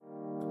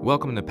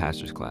Welcome to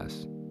Pastor's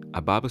Class,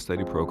 a Bible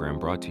study program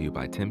brought to you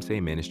by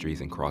Timsay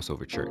Ministries and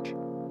Crossover Church.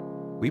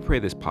 We pray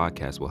this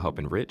podcast will help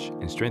enrich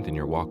and strengthen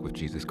your walk with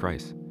Jesus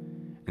Christ,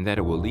 and that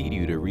it will lead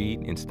you to read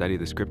and study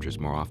the scriptures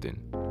more often.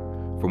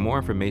 For more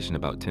information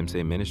about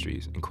Timsay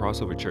Ministries and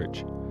Crossover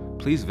Church,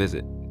 please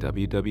visit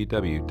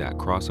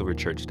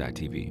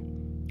www.crossoverchurch.tv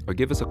or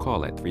give us a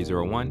call at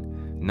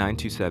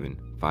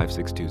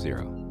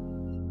 301-927-5620.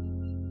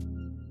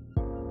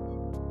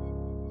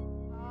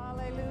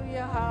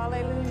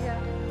 Hallelujah.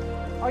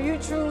 Are you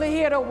truly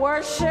here to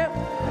worship?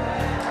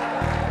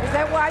 Is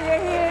that why you're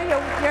here?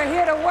 You're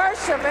here to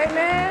worship,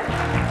 amen?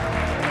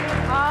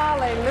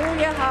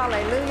 Hallelujah,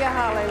 hallelujah,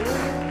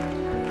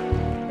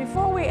 hallelujah.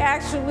 Before we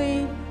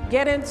actually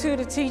get into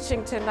the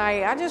teaching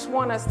tonight, I just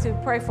want us to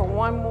pray for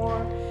one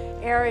more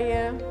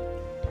area,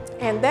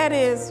 and that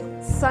is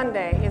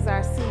Sunday is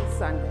our Seed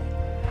Sunday.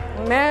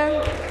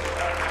 Amen?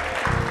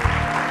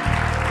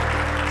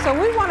 So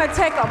we want to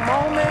take a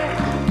moment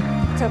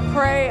to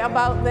pray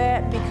about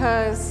that,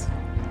 because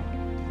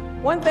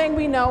one thing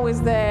we know is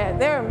that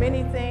there are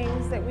many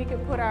things that we can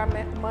put our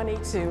money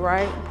to,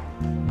 right?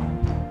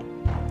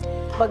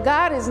 But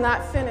God is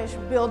not finished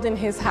building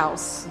his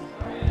house.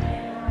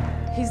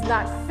 He's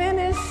not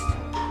finished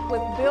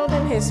with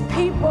building his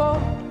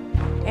people,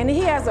 and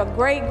he has a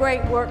great,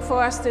 great work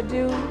for us to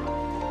do,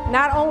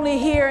 not only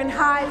here in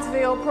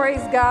Hydesville,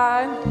 praise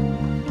God,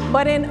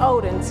 but in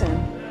Odenton.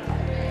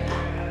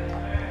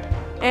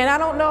 And I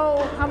don't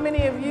know how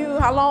many of you,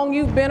 how long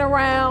you've been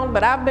around,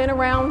 but I've been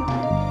around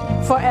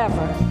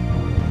forever.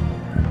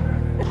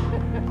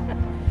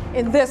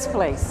 In this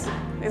place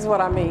is what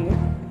I mean.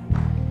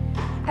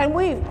 And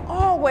we've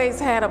always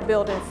had a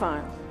building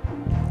fund.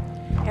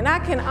 And I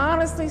can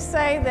honestly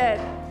say that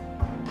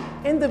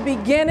in the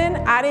beginning,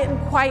 I didn't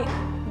quite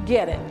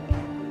get it.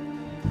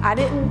 I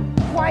didn't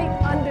quite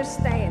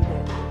understand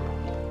it.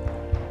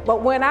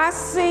 But when I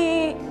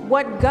see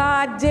what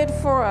God did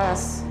for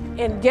us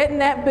in getting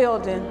that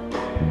building,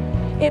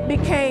 it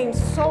became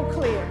so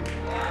clear.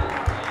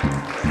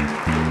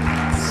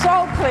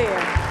 So clear.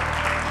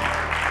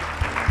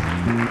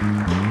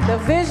 The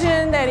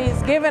vision that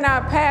he's given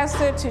our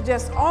pastor to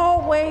just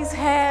always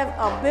have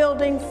a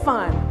building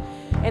fund.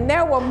 And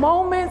there were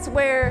moments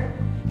where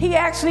he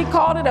actually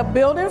called it a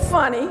building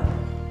funny.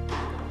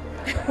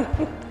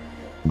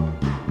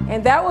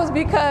 And that was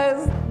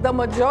because the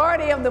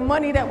majority of the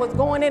money that was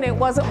going in, it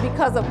wasn't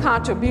because of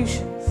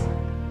contributions,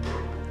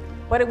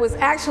 but it was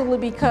actually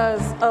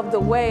because of the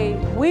way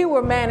we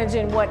were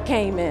managing what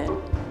came in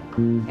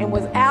and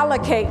was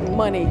allocating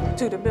money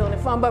to the building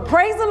fund. But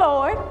praise the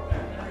Lord,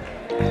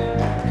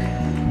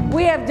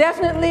 we have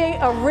definitely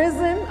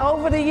arisen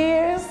over the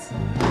years,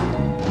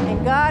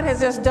 and God has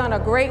just done a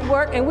great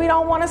work, and we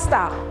don't want to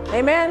stop.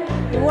 Amen?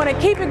 We want to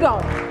keep it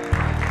going.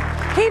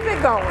 Keep it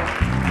going.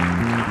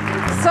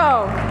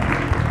 So,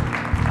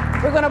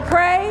 we're going to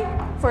pray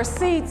for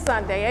Seed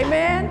Sunday.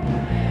 Amen?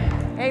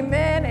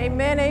 Amen,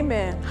 amen,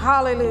 amen.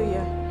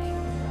 Hallelujah.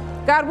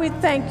 God, we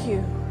thank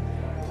you.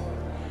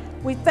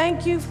 We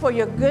thank you for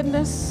your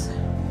goodness.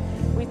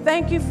 We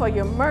thank you for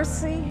your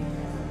mercy.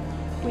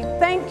 We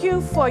thank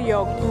you for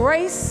your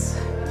grace.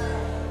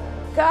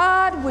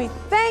 God, we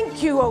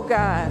thank you, oh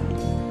God,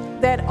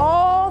 that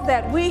all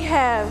that we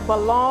have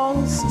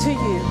belongs to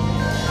you.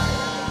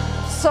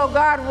 So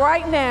God,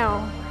 right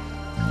now,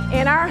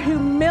 in our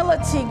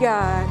humility,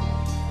 God,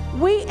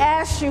 we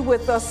ask you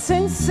with a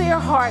sincere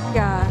heart,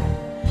 God,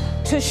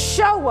 to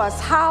show us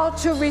how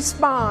to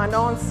respond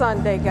on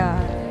Sunday,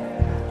 God.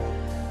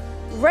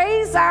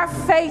 Raise our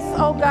faith,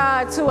 oh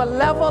God, to a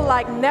level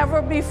like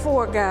never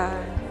before, God.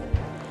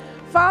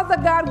 Father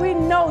God, we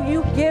know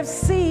you give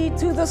seed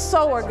to the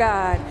sower,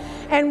 God,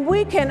 and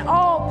we can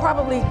all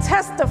probably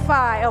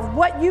testify of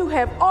what you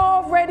have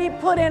already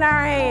put in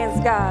our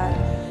hands, God.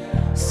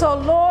 So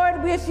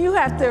Lord, if you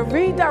have to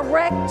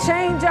redirect,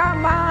 change our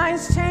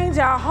minds, change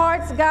our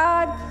hearts,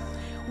 God,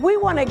 we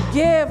want to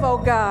give, oh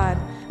God,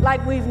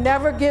 like we've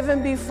never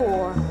given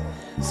before.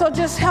 So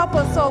just help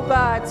us, oh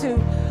God, to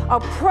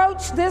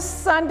approach this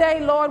Sunday,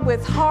 Lord,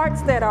 with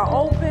hearts that are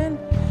open,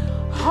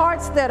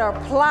 hearts that are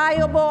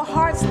pliable,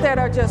 hearts that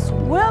are just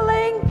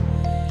willing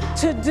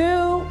to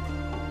do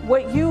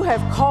what you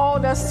have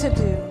called us to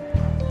do.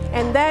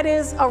 And that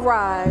is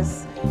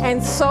arise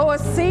and sow a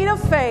seed of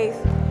faith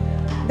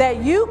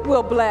that you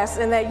will bless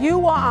and that you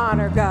will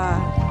honor,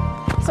 God.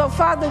 So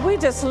Father, we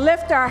just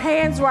lift our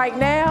hands right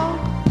now.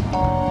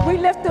 We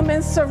lift them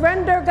in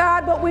surrender,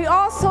 God, but we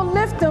also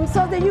lift them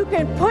so that you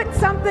can put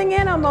something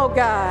in them, oh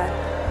God.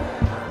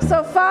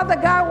 So, Father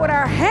God, with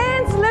our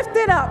hands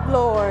lifted up,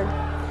 Lord,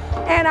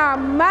 and our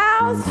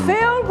mouths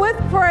filled with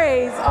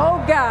praise,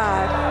 oh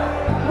God,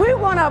 we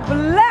want to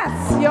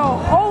bless your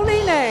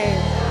holy name.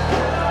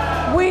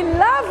 We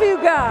love you,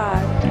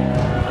 God.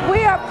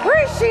 We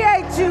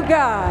appreciate you,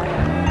 God.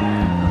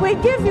 We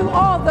give you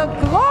all the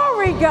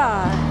glory,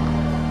 God.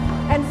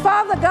 And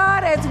Father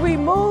God, as we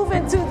move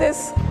into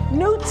this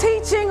new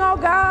teaching, oh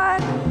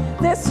God,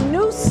 this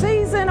new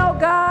season, oh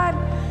God,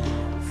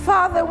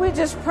 Father, we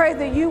just pray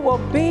that you will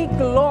be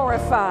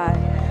glorified.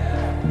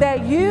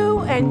 that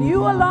you and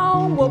you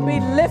alone will be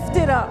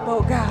lifted up,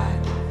 oh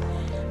God.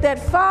 That,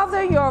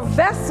 Father, your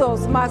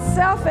vessels,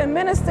 myself and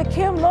Minister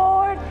Kim,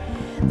 Lord,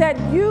 that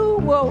you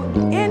will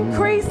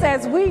increase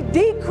as we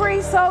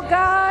decrease, oh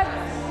God,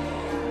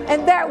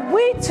 and that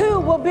we too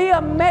will be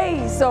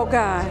amazed, oh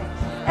God,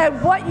 at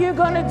what you're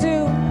going to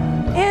do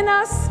in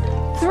us,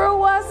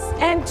 through us,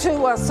 and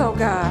to us, oh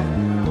God.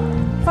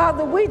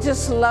 Father, we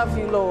just love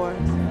you, Lord,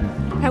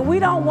 and we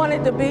don't want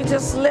it to be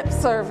just lip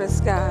service,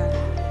 God.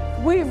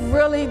 We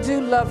really do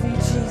love you,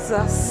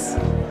 Jesus.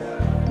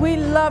 We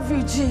love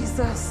you,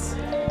 Jesus.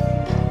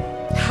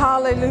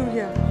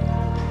 Hallelujah.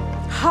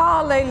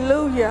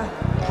 Hallelujah.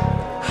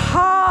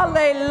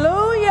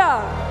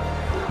 Hallelujah.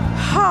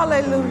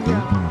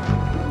 Hallelujah.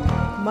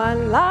 My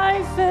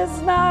life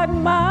is not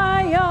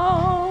my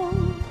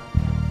own.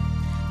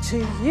 To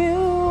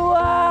you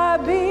I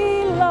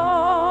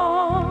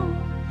belong.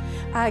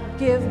 I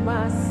give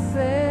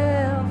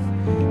myself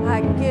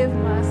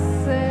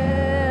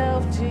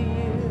to you.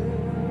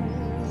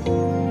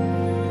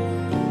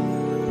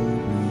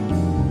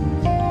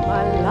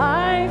 My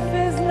life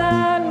is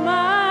not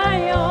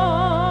my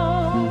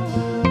own. To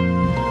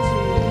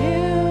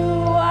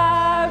you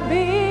I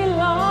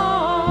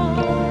belong.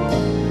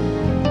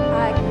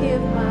 I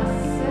give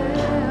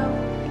myself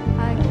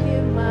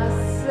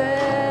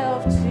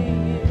to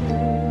you.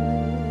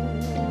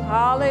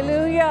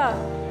 Hallelujah.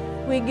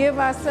 We give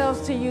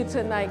ourselves to you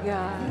tonight,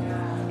 God.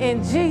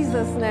 In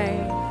Jesus'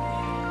 name,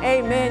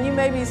 amen. You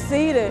may be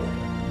seated.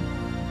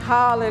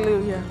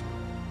 Hallelujah.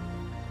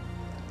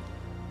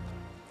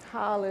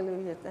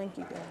 Hallelujah. Thank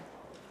you, God.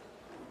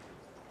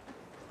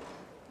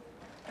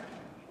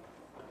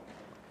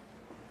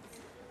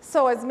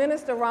 So as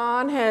Minister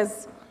Ron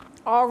has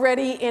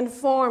already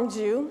informed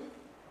you,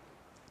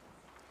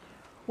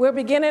 we're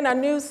beginning a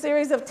new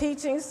series of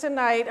teachings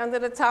tonight under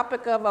the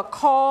topic of a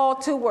call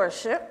to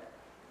worship.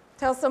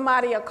 Tell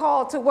somebody, a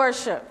call to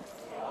worship.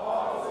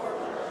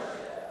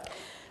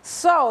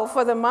 So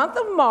for the month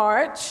of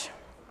March,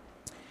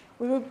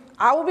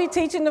 I will be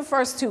teaching the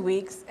first 2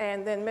 weeks,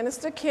 and then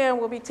Minister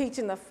Kim will be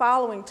teaching the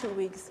following 2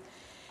 weeks.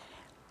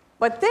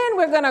 But then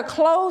we're going to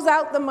close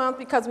out the month,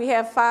 because we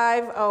have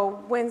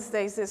 5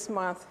 Wednesdays this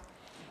month,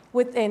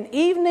 with an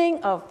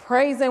evening of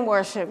praise and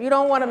worship. You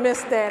don't want to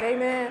miss that,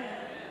 amen?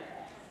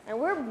 And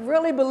we're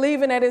really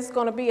believing that it's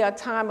going to be a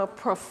time of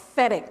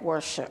prophetic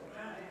worship.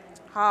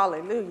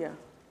 Hallelujah.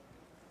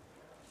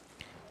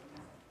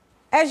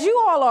 As you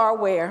all are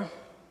aware,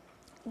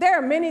 there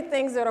are many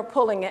things that are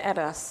pulling at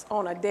us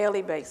on a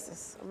daily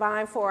basis,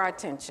 vying for our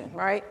attention,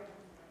 right?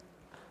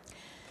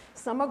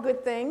 Some are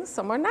good things,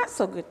 some are not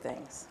so good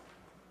things.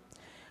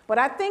 But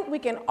I think we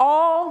can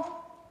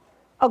all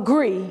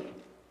agree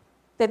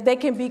that they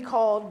can be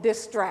called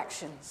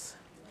distractions.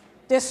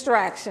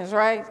 Distractions,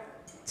 right?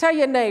 Tell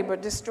your neighbor,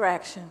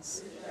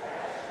 distractions.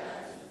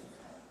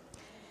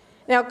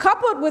 Now,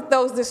 coupled with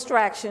those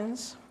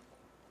distractions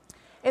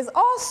is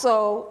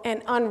also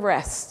an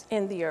unrest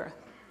in the earth.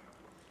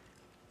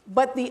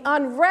 But the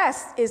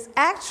unrest is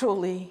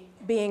actually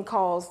being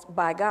caused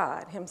by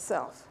God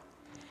himself.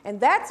 And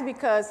that's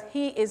because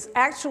he is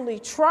actually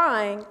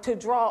trying to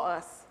draw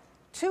us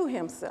to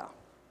himself.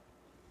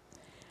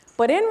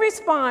 But in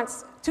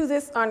response to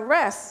this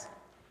unrest,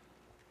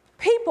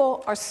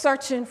 people are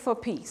searching for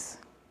peace.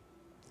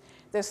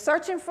 They're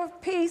searching for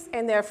peace,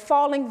 and they're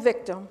falling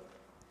victim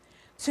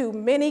to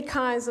many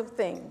kinds of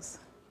things: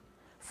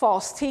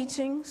 false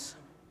teachings,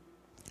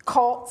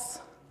 cults,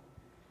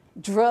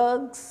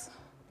 drugs,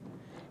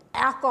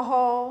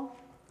 alcohol,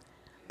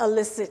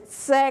 illicit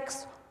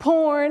sex,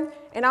 porn,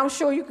 and I'm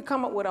sure you could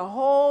come up with a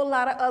whole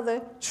lot of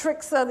other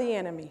tricks of the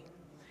enemy.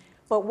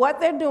 But what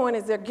they're doing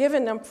is they're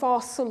giving them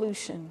false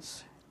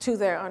solutions to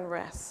their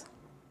unrest.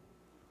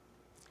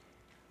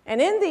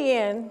 And in the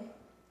end,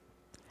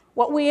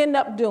 what we end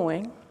up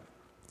doing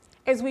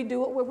is we do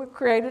what we were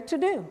created to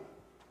do.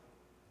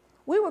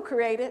 We were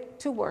created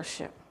to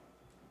worship.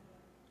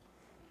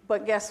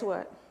 But guess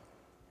what?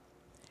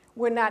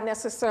 We're not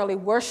necessarily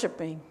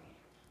worshiping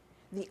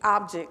the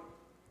object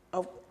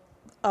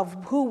of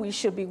who we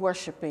should be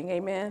worshiping.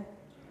 Amen?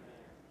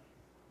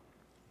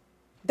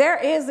 There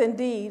is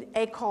indeed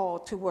a call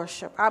to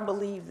worship. I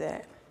believe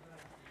that.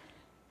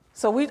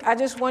 So I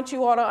just want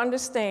you all to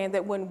understand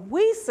that when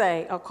we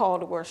say a call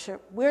to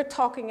worship, we're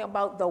talking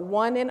about the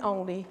one and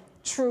only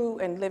true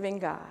and living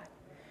God.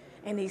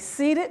 And he's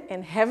seated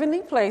in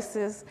heavenly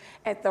places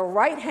at the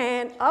right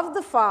hand of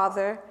the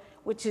Father,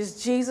 which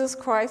is Jesus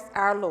Christ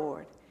our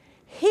Lord.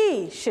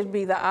 He should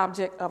be the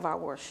object of our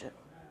worship.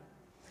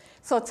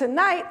 So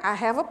tonight, I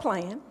have a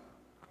plan.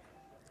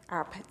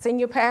 Our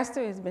senior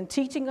pastor has been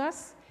teaching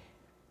us,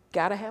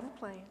 got to have a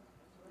plan.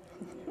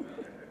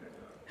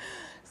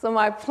 So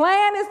my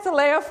plan is to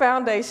lay a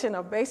foundation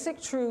of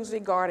basic truths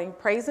regarding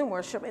praise and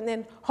worship, and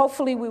then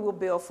hopefully we will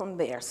build from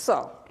there.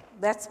 So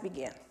let's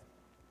begin.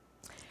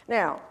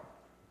 Now,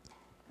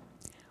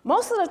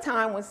 most of the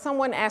time when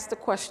someone asks the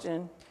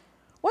question,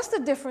 what's the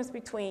difference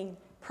between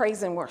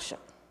praise and worship?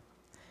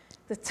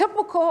 The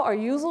typical or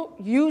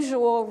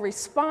usual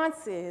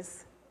response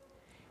is,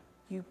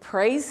 You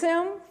praise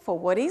him for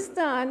what he's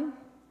done,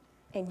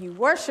 and you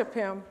worship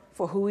him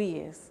for who he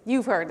is.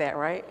 You've heard that,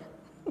 right?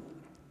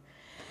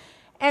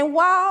 And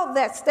while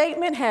that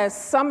statement has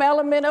some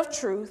element of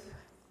truth,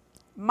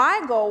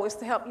 my goal is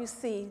to help you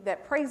see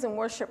that praise and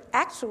worship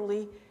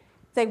actually,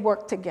 they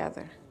work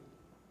together.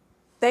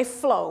 They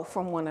flow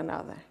from one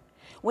another.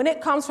 When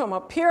it comes from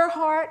a pure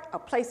heart, a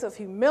place of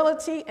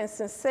humility and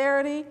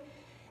sincerity,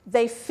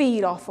 they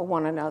feed off of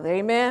one another.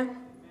 Amen? Amen.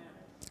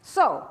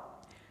 So,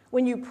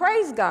 when you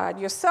praise God,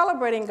 you're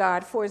celebrating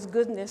God for his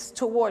goodness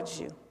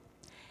towards you.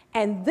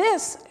 And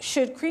this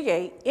should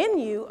create in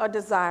you a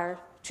desire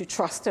to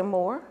trust him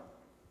more,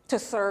 to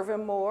serve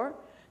him more,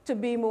 to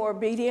be more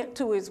obedient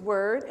to his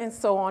word, and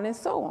so on and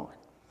so on.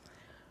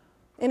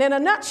 And in a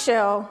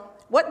nutshell,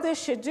 what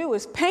this should do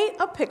is paint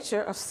a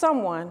picture of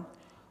someone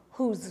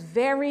whose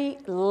very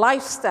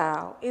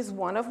lifestyle is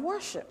one of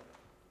worship.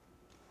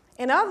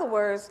 In other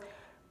words,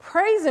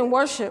 praise and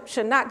worship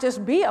should not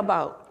just be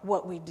about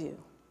what we do,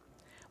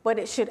 but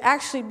it should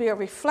actually be a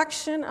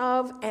reflection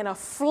of and a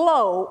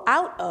flow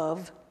out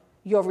of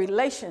your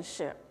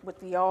relationship with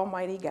the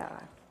Almighty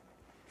God.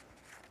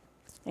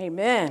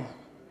 Amen.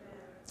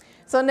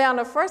 So now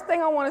the first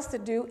thing I want us to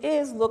do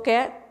is look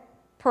at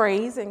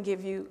praise and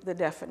give you the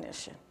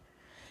definition.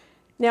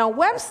 Now,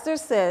 Webster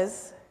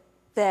says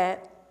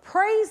that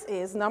praise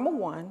is, number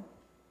one,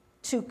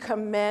 to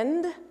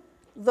commend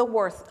the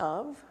worth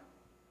of.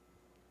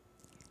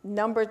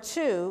 Number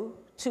two,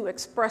 to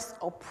express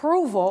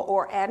approval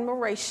or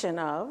admiration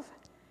of.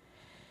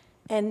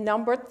 And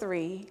number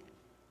three,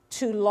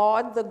 to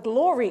laud the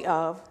glory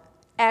of,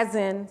 as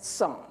in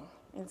song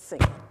and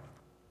singing.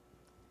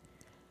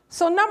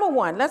 So number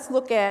one, let's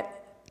look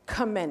at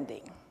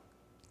commending.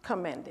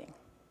 Commending.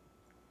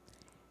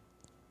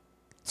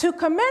 To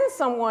commend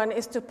someone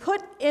is to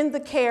put in the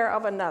care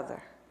of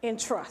another, in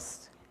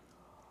trust,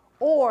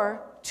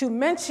 or to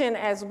mention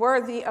as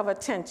worthy of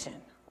attention,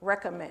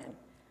 recommend.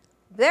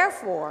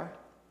 Therefore,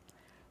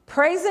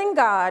 praising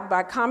God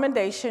by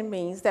commendation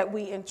means that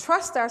we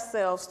entrust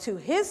ourselves to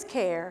his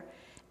care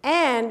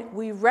and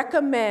we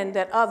recommend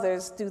that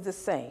others do the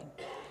same.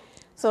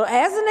 So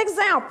as an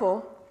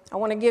example, I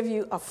want to give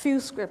you a few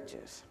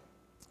scriptures.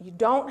 You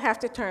don't have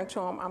to turn to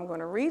them. I'm going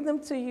to read them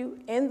to you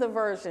in the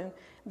version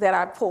that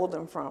I pulled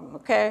them from,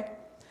 okay?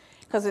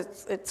 Because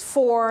it's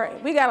four.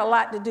 We got a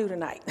lot to do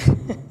tonight.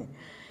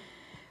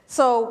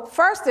 So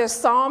first there's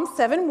Psalm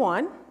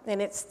 7:1, and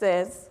it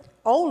says,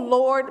 O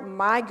Lord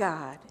my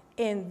God,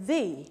 in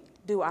thee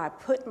do I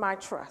put my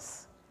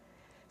trust.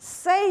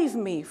 Save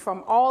me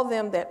from all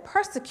them that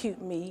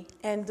persecute me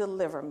and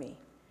deliver me.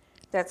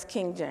 That's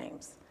King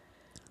James.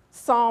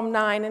 Psalm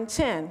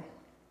 9:10.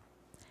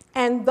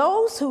 And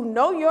those who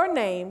know your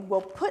name will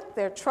put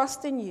their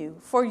trust in you.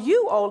 For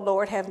you, O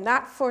Lord, have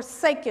not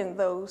forsaken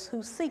those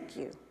who seek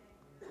you.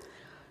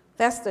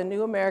 That's the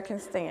New American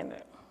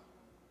Standard.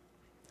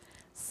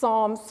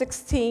 Psalm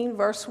 16,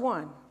 verse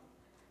 1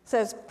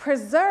 says,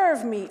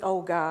 Preserve me,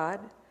 O God,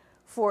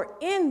 for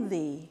in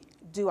thee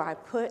do I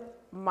put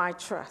my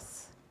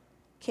trust.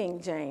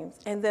 King James.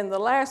 And then the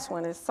last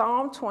one is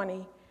Psalm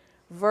 20,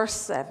 verse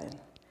 7.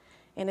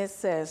 And it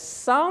says,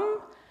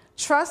 Some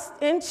trust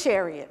in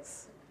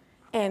chariots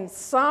and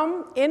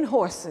some in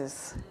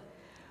horses,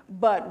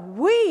 but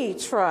we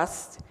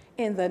trust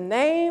in the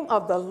name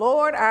of the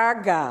Lord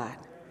our God.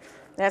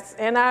 That's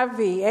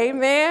NIV.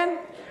 Amen?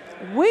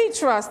 We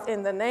trust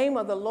in the name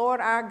of the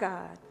Lord our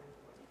God.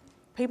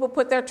 People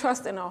put their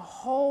trust in a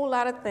whole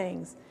lot of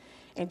things.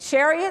 In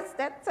chariots,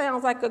 that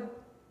sounds like a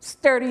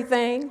sturdy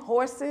thing.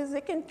 Horses,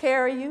 it can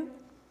carry you.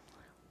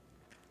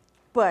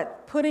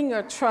 But putting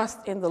your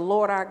trust in the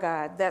Lord our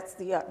God, that's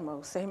the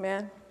utmost.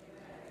 Amen?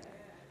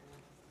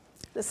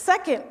 The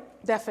second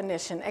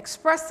definition,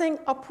 expressing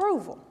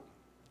approval.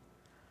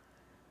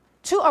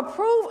 To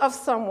approve of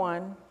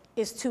someone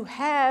is to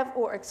have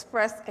or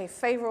express a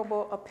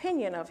favorable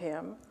opinion of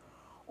him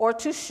or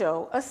to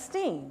show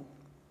esteem.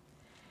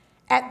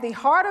 At the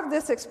heart of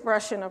this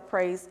expression of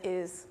praise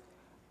is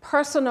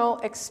personal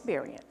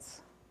experience.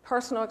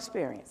 Personal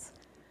experience.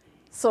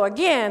 So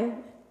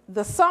again,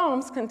 the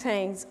Psalms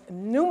contains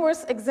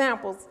numerous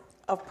examples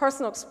of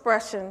personal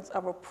expressions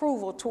of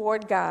approval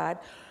toward God,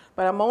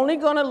 but I'm only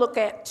going to look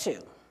at two.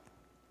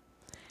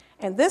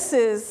 And this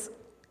is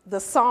the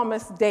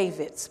psalmist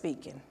David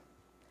speaking.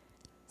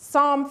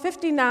 Psalm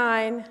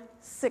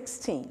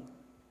 59:16.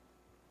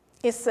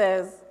 It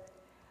says,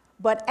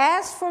 But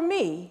as for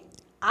me,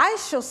 I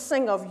shall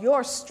sing of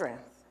your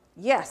strength.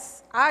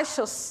 Yes, I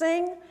shall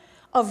sing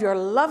of your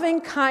loving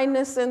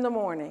kindness in the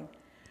morning.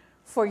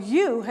 For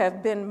you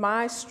have been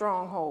my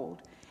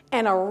stronghold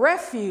and a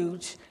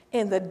refuge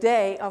in the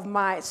day of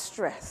my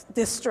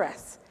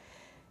distress.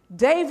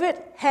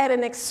 David had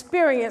an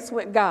experience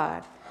with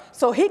God,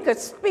 so he could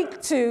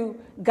speak to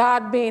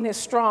God being his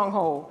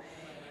stronghold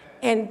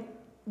and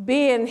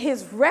being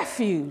his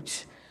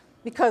refuge,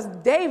 because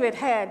David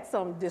had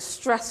some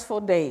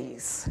distressful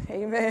days.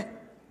 Amen.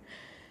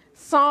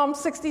 Psalm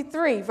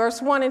 63,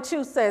 verse 1 and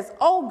 2 says,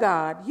 O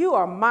God, you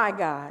are my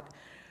God.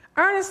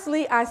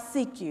 Earnestly I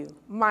seek you.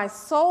 My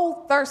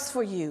soul thirsts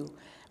for you.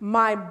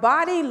 My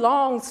body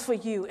longs for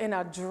you in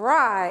a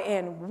dry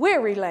and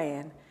weary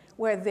land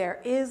where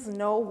there is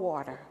no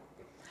water.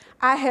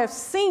 I have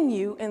seen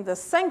you in the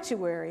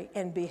sanctuary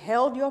and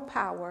beheld your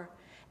power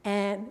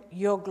and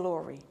your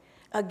glory.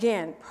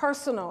 Again,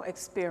 personal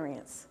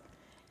experience.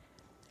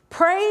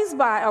 Praise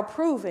by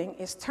approving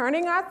is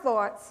turning our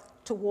thoughts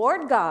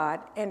toward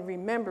God and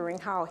remembering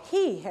how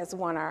He has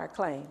won our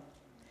acclaim.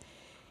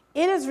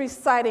 It is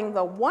reciting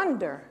the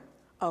wonder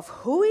of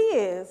who He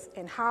is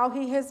and how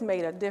He has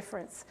made a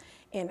difference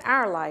in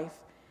our life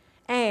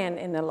and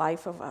in the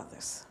life of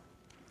others.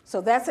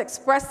 So that's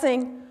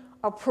expressing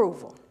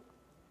approval.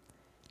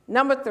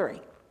 Number 3,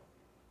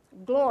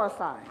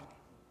 glorifying.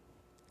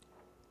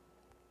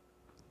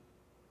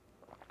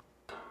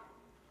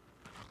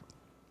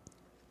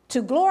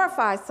 To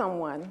glorify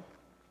someone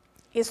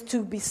is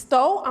to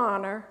bestow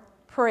honor,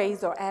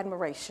 praise, or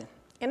admiration.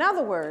 In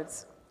other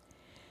words,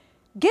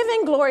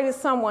 giving glory to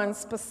someone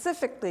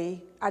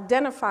specifically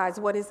identifies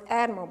what is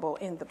admirable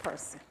in the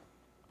person.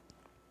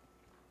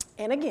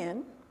 And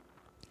again,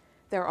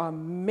 there are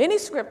many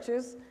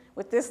scriptures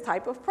with this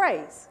type of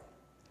praise.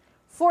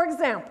 For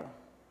example,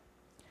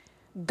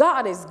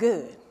 God is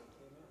good,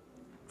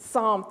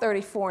 Psalm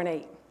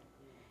 34:8.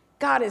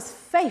 God is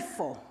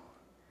faithful,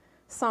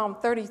 Psalm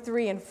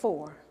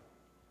 33:4.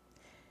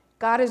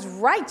 God is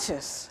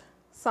righteous,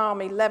 Psalm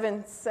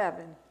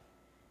 11:7.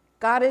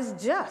 God is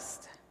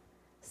just,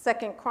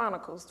 2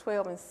 Chronicles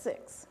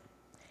 12:6.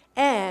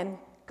 And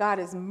God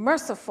is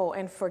merciful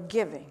and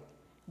forgiving,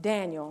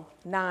 Daniel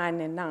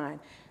 9:9.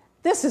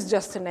 This is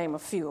just to name a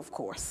few, of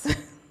course.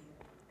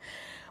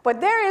 But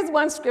there is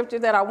one scripture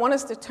that I want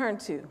us to turn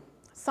to,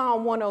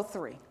 Psalm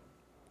 103.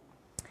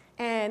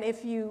 And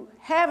if you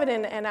have it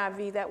in the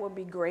NIV, that would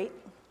be great.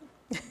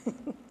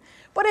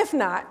 But if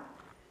not,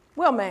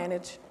 we'll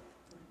manage.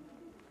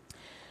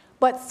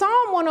 But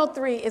Psalm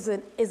 103 is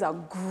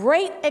a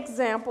great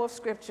example of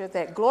scripture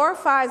that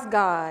glorifies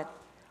God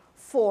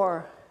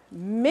for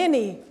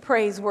many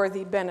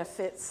praiseworthy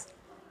benefits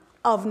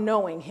of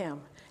knowing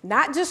Him.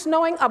 Not just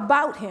knowing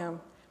about Him,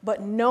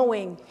 but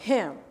knowing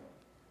Him.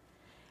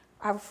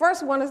 I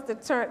first want us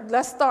to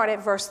let's start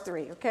at verse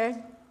 3,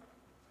 okay?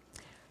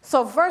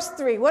 So verse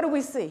 3, what do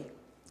we see?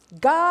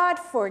 God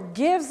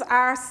forgives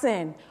our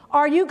sin.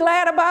 Are you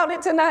glad about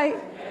it tonight?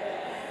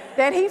 Yes.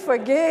 That He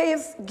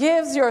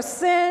gives your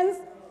sins?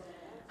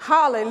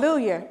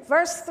 Hallelujah.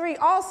 Verse 3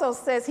 also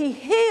says He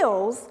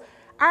heals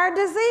our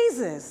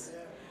diseases.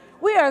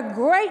 We are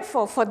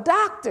grateful for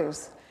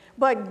doctors,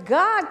 but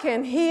God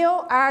can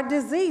heal our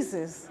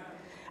diseases.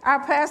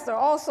 Our pastor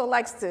also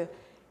likes to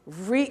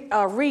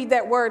read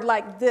that word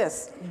like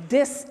this,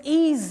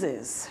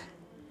 diseases.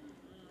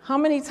 How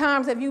many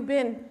times have you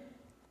been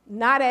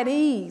not at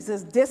ease?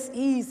 It's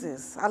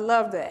diseases. I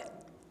love that.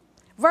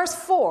 Verse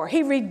 4,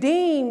 He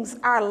redeems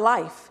our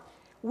life.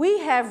 We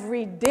have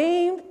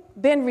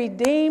been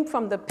redeemed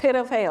from the pit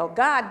of hell.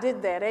 God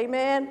did that,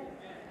 amen?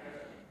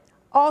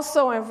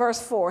 Also in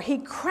verse 4, He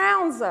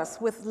crowns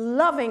us with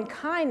loving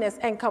kindness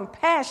and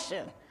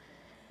compassion.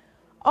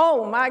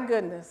 Oh my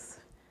goodness.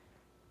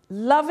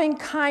 Loving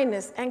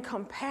kindness and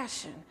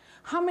compassion.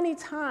 How many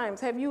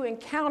times have you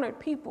encountered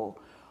people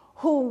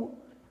who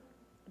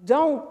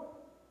don't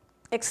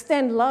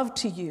extend love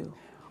to you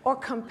or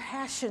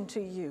compassion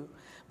to you?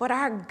 But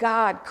our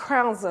God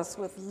crowns us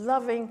with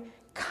loving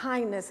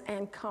kindness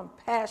and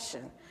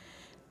compassion.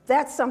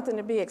 That's something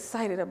to be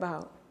excited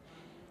about.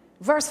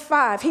 Verse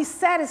 5, He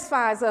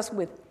satisfies us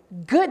with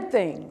good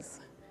things.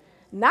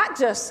 Not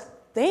just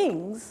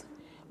things,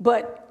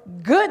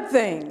 but good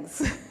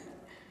things.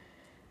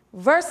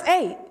 Verse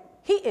 8,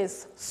 He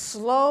is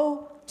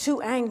slow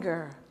to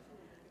anger.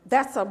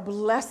 That's a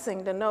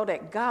blessing to know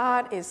that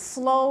God is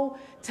slow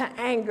to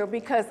anger,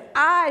 because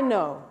I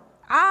know,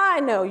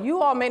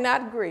 you all may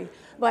not agree,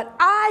 but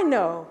I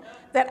know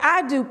that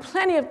I do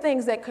plenty of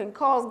things that can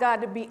cause God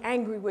to be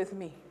angry with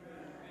me.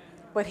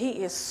 But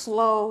He is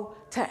slow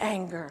to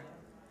anger.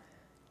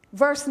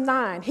 Verse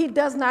 9, He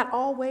does not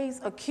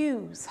always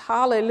accuse.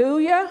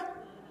 Hallelujah.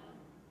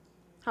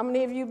 How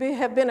many of you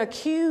have been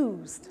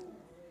accused?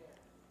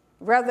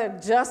 Whether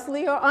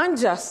justly or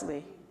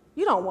unjustly.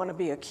 You don't want to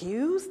be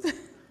accused.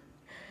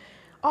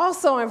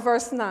 Also in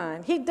verse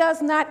 9, He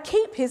does not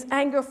keep His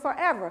anger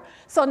forever.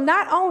 So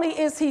not only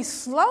is He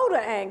slow to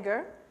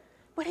anger,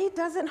 but He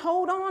doesn't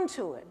hold on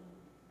to it.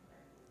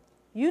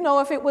 You know,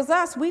 if it was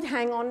us, we'd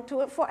hang on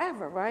to it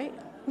forever, right?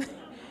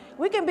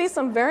 We can be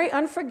some very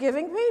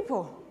unforgiving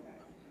people.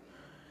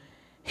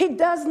 He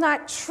does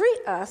not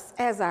treat us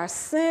as our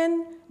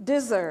sin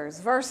deserves.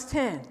 Verse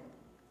 10.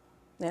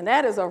 And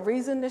that is a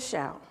reason to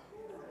shout.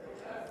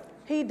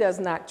 He does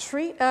not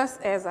treat us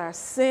as our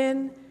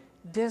sin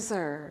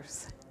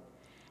deserves.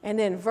 And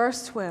then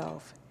verse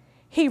 12.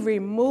 He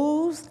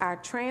removes our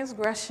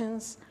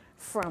transgressions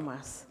from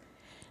us.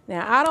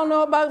 Now, I don't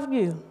know about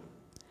you,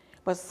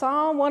 but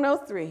Psalm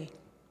 103,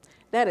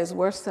 that is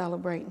worth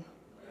celebrating.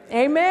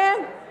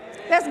 Amen?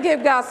 Let's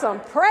give God some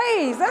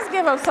praise. Let's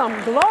give Him some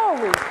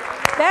glory.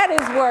 That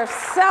is worth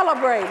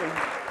celebrating.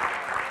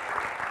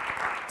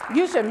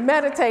 You should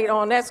meditate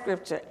on that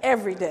scripture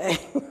every day.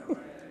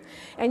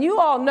 And you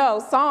all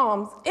know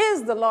Psalms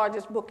is the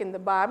largest book in the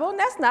Bible, and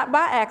that's not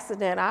by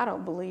accident, I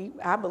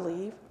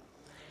believe.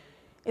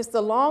 It's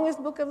the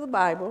longest book of the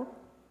Bible,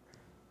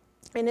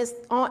 and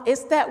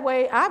it's that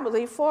way, I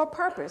believe, for a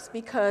purpose,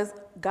 because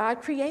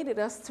God created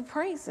us to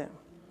praise him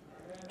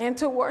and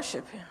to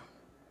worship him.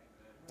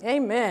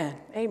 Amen.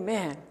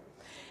 Amen.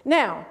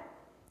 Now,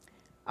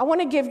 I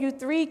want to give you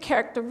 3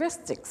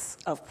 characteristics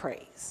of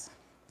praise.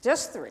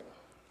 Just 3.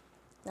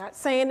 Not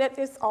saying that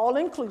it's all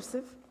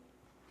inclusive.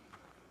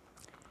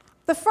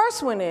 The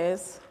first one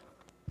is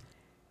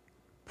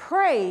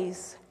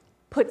praise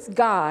puts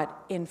God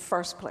in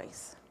first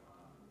place.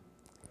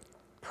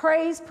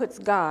 Praise puts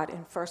God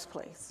in first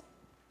place.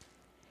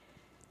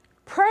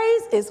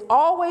 Praise is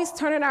always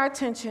turning our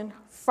attention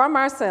from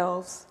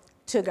ourselves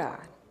to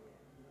God.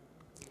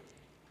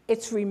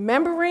 It's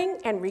remembering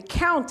and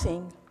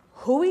recounting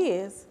who he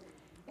is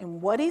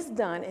and what he's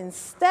done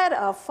instead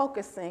of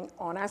focusing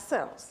on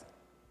ourselves.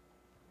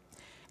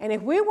 And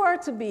if we were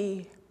to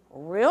be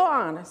real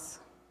honest,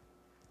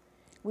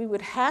 we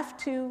would have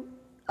to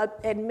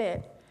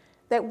admit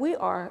that we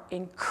are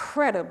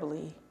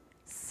incredibly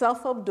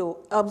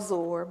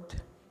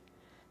self-absorbed,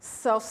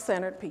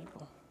 self-centered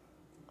people.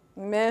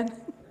 Amen?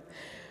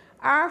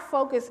 Our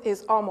focus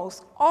is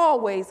almost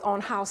always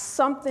on how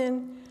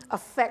something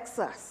affects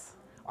us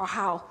or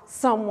how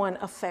someone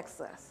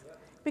affects us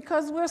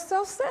because we're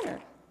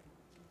self-centered.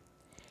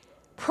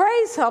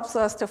 Praise helps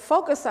us to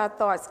focus our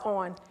thoughts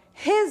on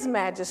his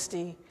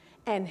majesty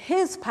and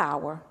his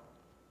power,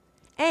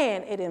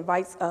 and it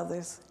invites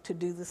others to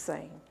do the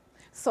same.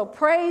 So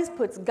praise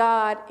puts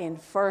God in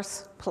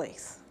first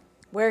place,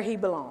 where he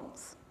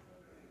belongs.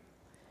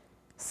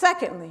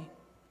 Secondly,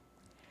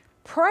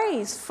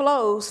 praise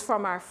flows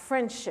from our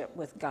friendship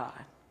with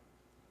God.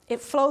 It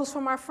flows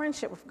from our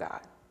friendship with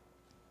God.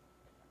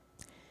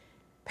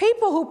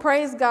 People who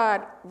praise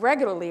God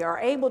regularly are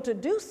able to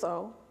do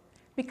so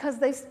because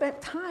they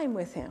spent time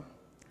with him.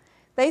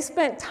 They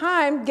spent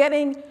time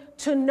getting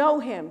to know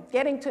him,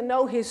 getting to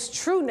know his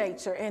true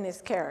nature and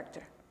his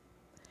character.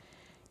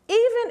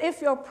 Even if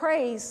your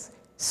praise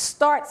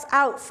starts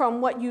out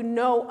from what you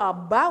know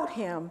about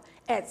him,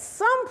 at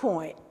some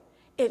point,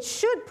 it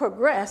should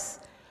progress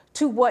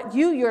to what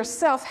you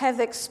yourself have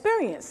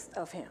experienced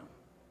of him.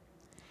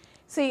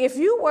 See, if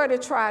you were to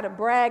try to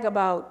brag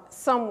about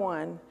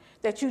someone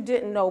that you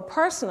didn't know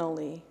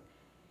personally,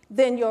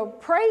 then your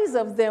praise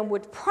of them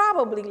would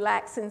probably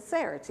lack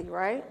sincerity,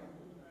 right?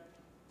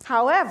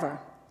 However,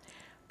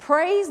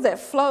 praise that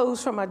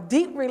flows from a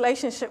deep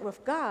relationship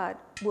with God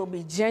will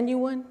be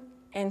genuine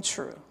and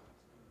true.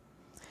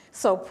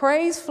 So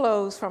praise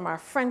flows from our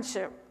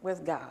friendship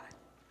with God.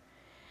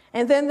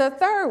 And then the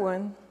third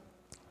one,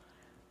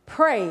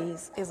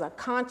 praise is a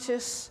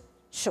conscious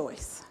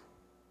choice.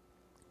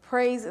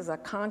 Praise is a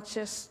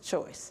conscious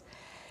choice.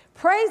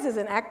 Praise is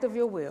an act of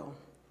your will.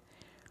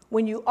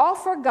 When you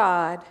offer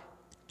God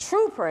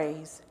true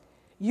praise,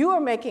 you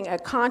are making a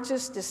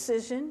conscious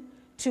decision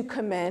to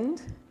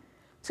commend,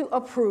 to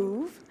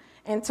approve,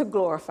 and to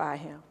glorify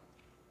him.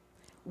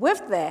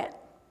 With that,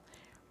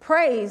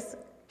 praise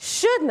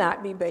should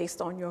not be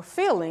based on your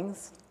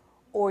feelings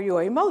or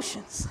your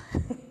emotions.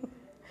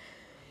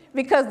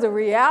 Because the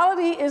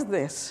reality is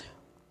this: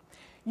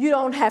 you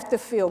don't have to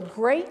feel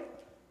great,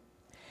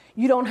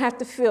 you don't have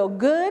to feel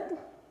good,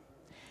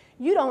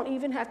 you don't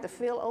even have to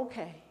feel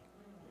okay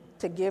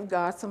to give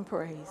God some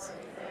praise.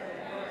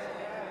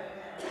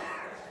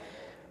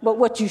 But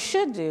what you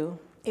should do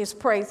is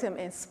praise him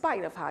in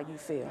spite of how you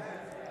feel.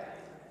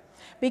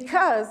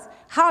 Because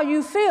how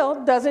you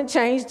feel doesn't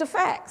change the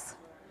facts.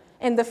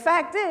 And the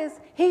fact is,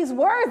 he's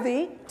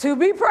worthy to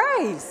be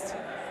praised.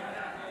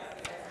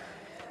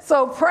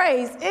 So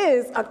praise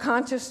is a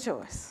conscious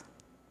choice.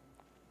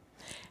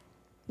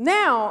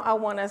 Now I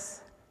want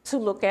us to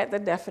look at the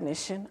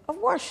definition of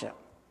worship.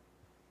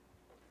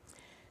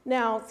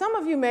 Now, some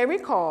of you may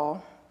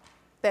recall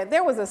that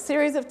there was a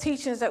series of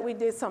teachings that we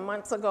did some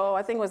months ago.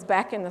 I think it was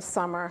back in the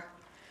summer.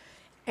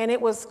 And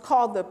it was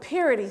called the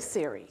Purity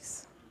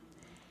Series.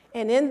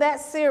 And in that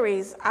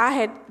series, I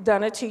had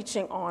done a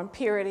teaching on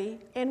purity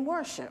and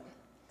worship.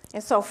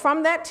 And so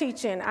from that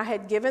teaching, I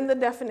had given the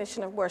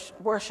definition of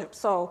worship.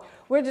 So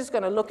we're just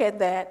going to look at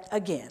that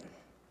again.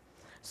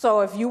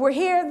 So if you were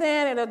here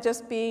then, it'll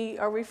just be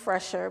a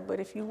refresher. But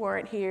if you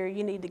weren't here,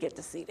 you need to get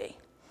the CD.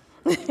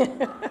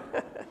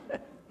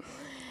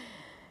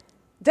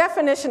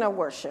 Definition of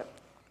worship.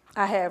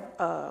 I have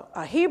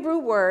a Hebrew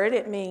word.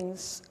 It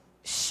means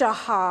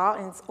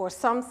shahah, or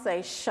some say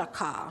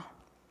shakah.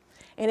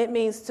 And it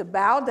means to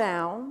bow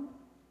down,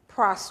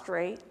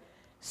 prostrate,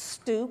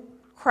 stoop,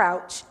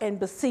 crouch, and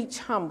beseech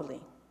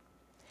humbly.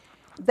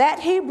 That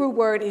Hebrew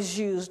word is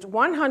used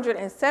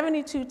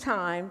 172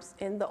 times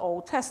in the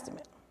Old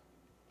Testament.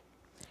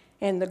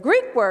 And the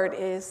Greek word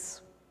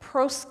is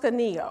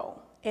proskuneo,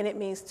 and it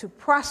means to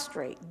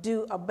prostrate,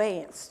 do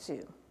obeisance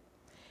to.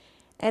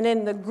 And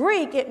in the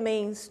Greek, it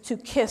means to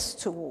kiss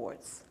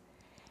towards.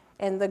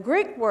 And the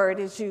Greek word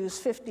is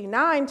used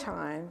 59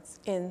 times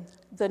in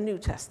the New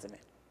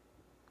Testament.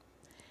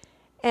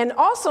 And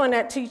also in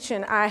that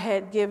teaching, I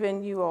had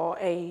given you all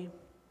a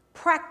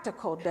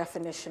practical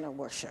definition of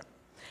worship.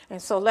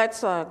 And so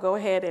let's go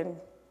ahead and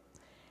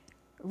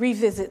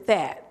revisit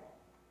that.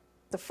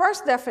 The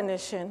first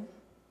definition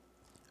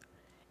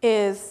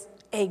is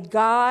a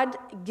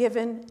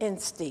God-given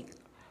instinct.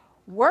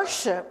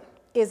 Worship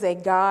is a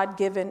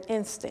God-given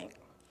instinct.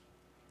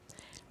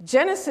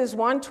 Genesis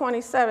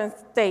 1:27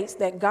 states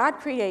that God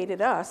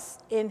created us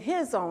in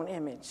his own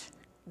image.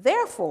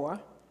 Therefore,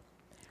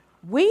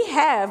 we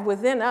have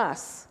within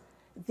us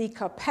the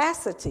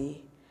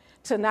capacity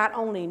to not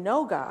only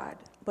know God,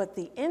 but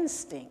the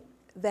instinct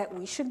that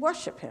we should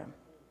worship him.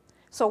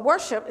 So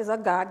worship is a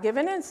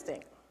God-given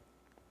instinct.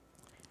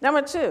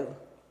 Number 2,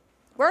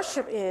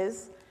 worship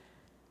is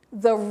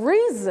the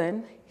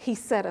reason he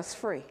set us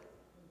free.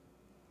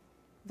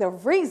 The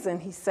reason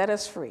he set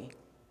us free.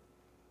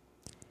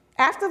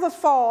 After the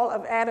fall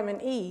of Adam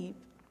and Eve,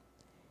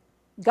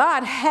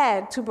 God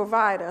had to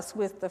provide us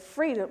with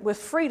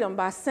freedom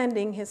by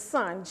sending his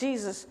son,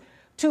 Jesus,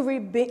 to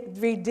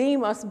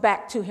redeem us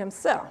back to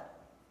himself.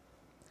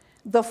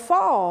 The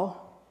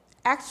fall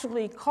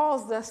actually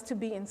caused us to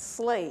be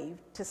enslaved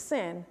to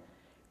sin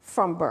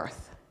from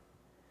birth.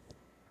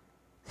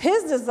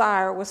 His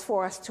desire was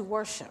for us to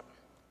worship.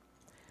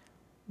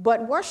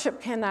 But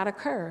worship cannot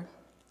occur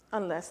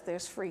unless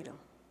there's freedom.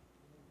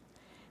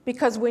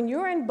 Because when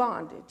you're in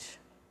bondage,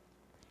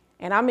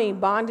 and I mean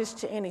bondage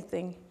to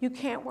anything, you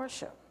can't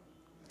worship.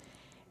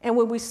 And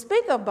when we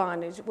speak of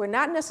bondage, we're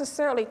not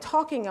necessarily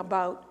talking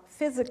about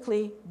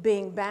physically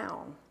being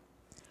bound,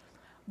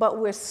 but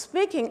we're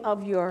speaking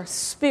of your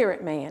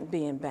spirit man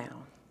being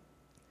bound.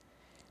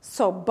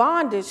 So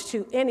bondage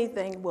to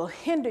anything will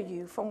hinder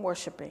you from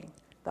worshiping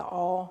the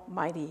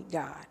Almighty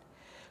God.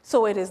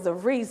 So it is the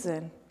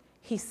reason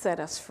he set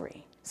us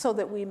free, so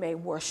that we may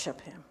worship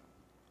him.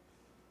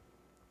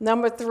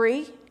 Number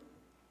 3,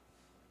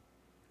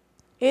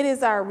 it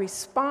is our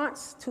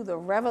response to the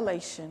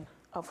revelation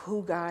of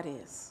who God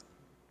is.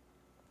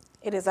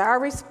 It is our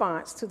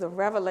response to the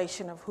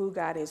revelation of who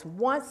God is.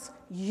 Once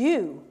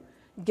you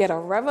get a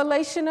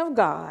revelation of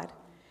God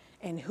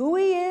and who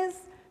he is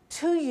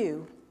to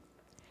you,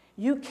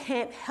 you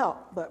can't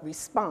help but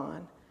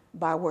respond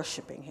by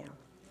worshiping him.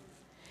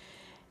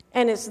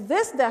 And it's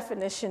this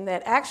definition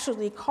that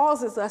actually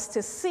causes us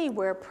to see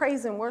where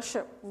praise and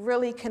worship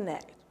really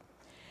connect.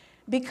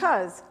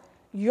 Because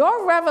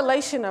your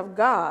revelation of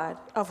God,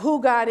 of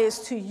who God is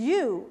to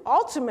you,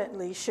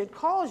 ultimately should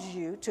cause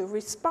you to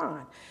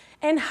respond.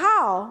 And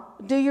how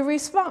do you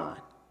respond?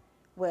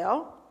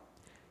 Well,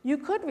 you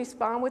could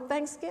respond with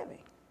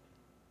thanksgiving.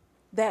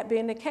 That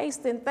being the case,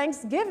 then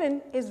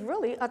thanksgiving is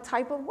really a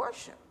type of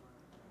worship.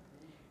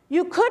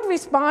 You could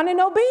respond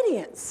in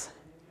obedience.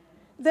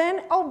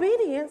 Then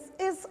obedience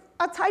is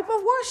a type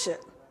of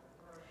worship.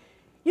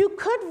 You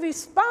could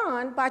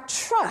respond by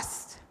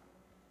trust.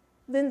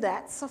 Then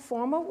that's a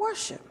form of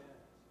worship.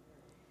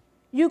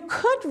 You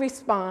could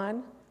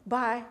respond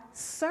by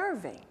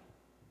serving.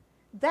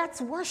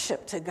 That's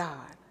worship to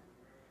God.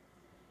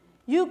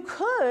 You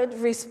could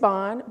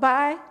respond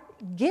by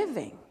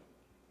giving,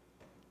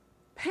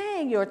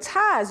 paying your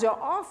tithes, your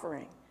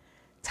offering.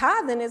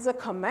 Tithing is a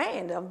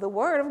command of the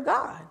Word of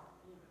God.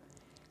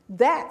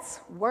 That's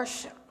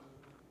worship.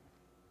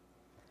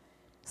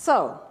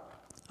 So,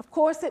 of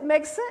course, it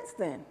makes sense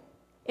then.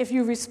 If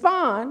you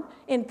respond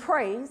in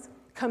praise,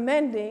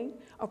 commending,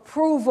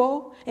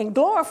 approval, and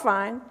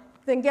glorifying,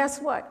 then guess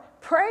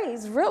what?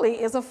 Praise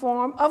really is a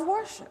form of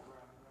worship.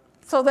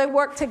 So they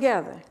work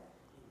together.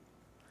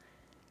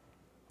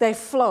 They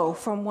flow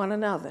from one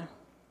another.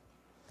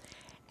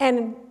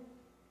 And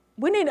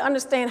we need to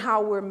understand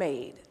how we're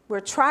made.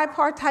 We're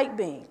tripartite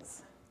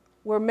beings.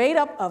 We're made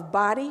up of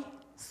body,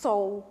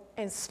 soul,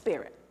 and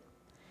spirit.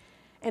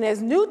 And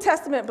as New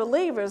Testament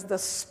believers, the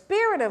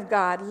Spirit of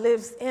God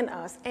lives in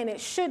us, and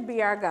it should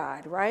be our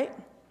guide, right?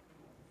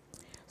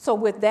 So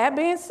with that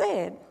being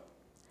said,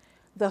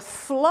 the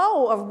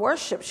flow of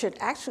worship should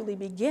actually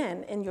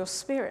begin in your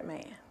spirit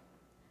man.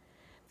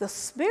 The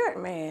spirit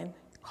man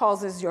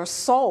causes your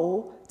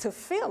soul to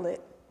feel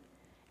it,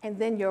 and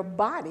then your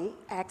body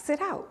acts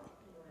it out.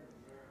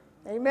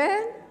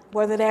 Amen?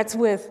 Whether that's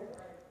with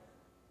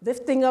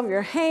lifting of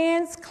your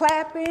hands,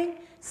 clapping,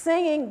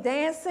 singing,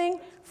 dancing,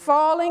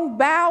 falling,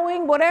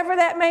 bowing, whatever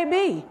that may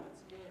be.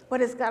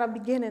 But it's got to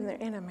begin in the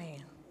inner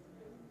man.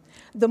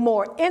 The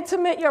more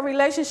intimate your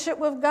relationship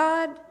with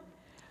God,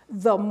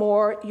 the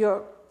more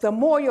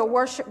your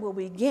worship will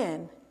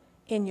begin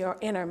in your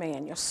inner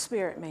man, your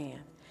spirit man.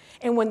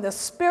 And when the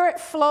Spirit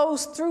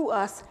flows through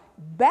us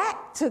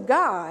back to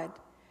God,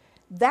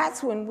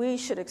 that's when we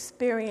should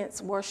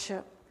experience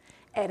worship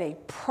at a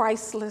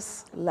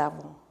priceless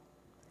level.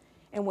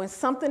 And when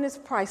something is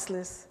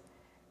priceless,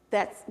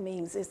 that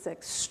means it's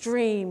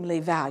extremely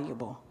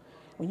valuable.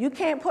 When you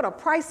can't put a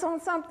price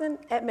on something,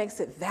 that makes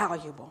it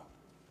valuable.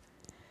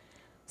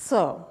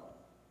 So,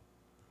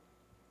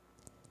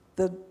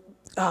 the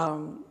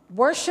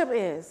worship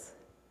is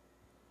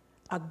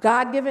a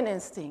God-given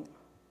instinct,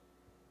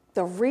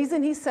 the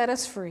reason he set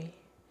us free,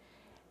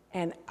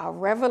 and a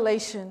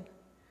revelation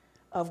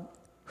of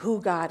who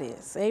God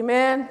is.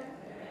 Amen?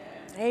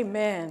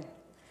 Amen.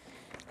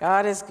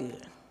 God is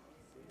good.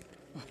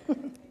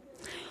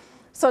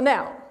 So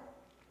now,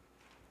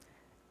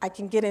 I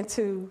can get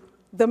into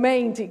the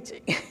main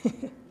teaching.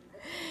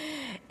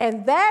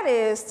 And that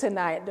is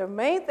tonight, the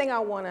main thing I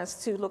want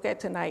us to look at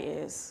tonight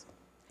is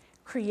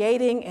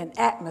creating an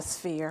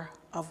atmosphere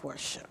of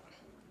worship.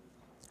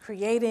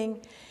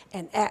 Creating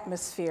an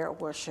atmosphere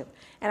of worship.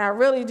 And I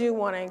really do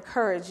want to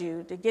encourage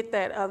you to get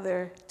that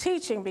other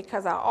teaching,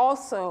 because I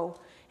also,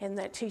 in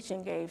that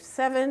teaching, gave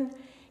 7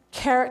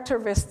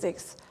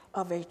 characteristics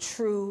of a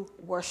true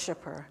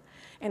worshiper.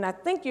 And I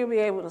think you'll be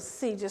able to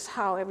see just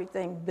how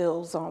everything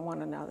builds on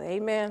one another.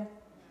 Amen?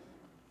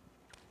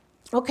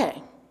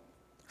 Okay.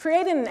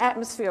 Creating an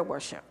atmosphere of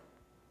worship.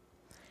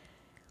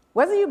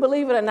 Whether you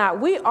believe it or not,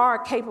 we are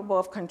capable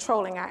of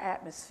controlling our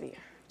atmosphere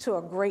to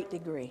a great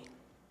degree.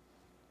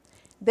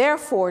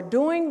 Therefore,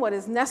 doing what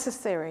is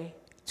necessary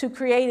to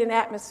create an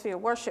atmosphere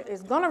of worship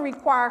is going to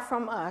require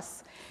from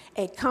us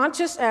a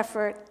conscious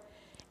effort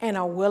and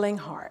a willing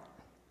heart.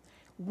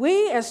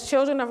 We, as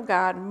children of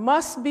God,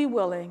 must be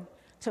willing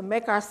to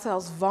make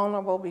ourselves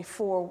vulnerable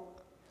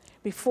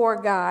before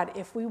God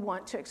if we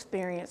want to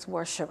experience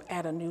worship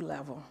at a new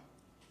level.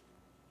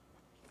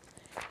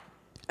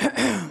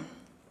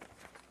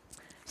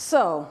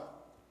 So,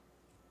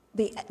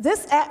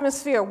 this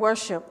atmosphere of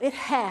worship, it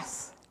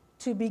has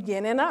to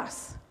begin in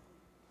us.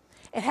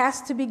 It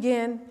has to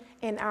begin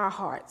in our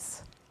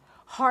hearts,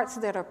 hearts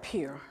that are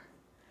pure,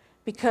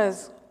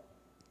 because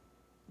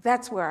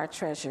that's where our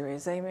treasure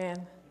is,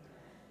 amen?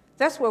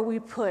 That's where we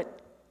put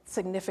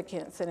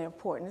significance and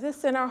importance.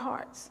 It's in our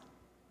hearts.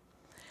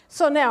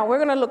 So now we're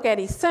going to look at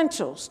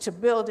essentials to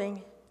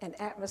building an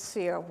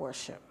atmosphere of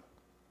worship.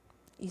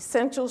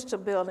 Essentials to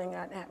building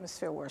an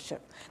atmosphere of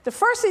worship. The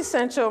first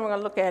essential we're going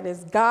to look at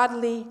is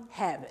godly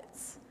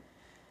habits.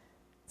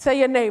 Tell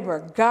your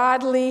neighbor,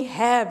 godly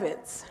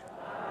habits.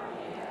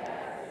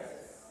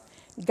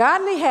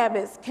 Godly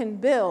habits can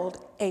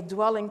build a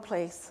dwelling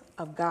place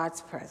of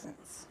God's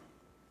presence.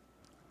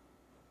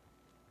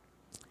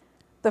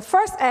 The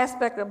first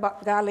aspect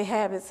about godly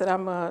habits that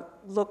I'm going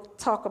to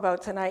talk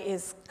about tonight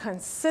is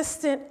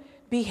consistent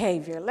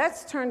behavior.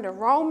 Let's turn to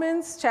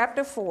Romans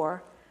chapter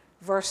 4,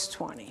 verse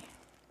 20.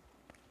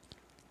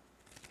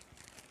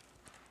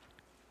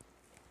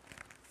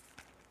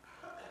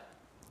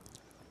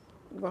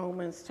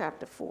 Romans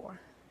chapter 4.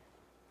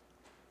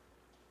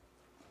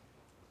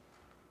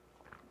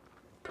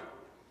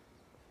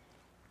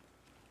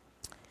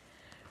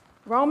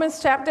 Romans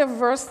chapter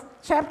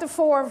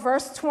 4,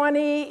 verse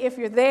 20. If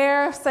you're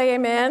there, say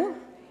amen.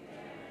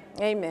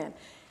 Amen.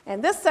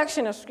 And this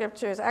section of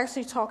scripture is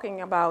actually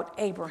talking about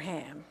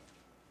Abraham.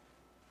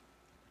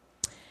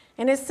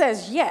 And it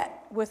says,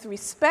 "Yet, with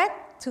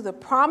respect to the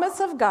promise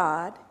of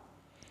God,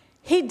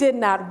 he did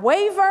not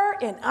waver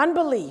in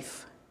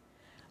unbelief,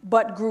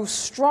 but grew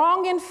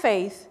strong in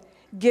faith,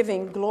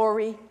 giving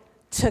glory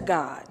to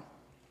God."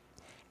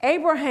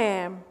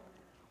 Abraham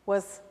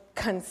was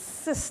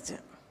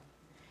consistent.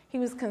 He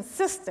was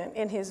consistent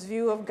in his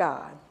view of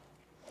God.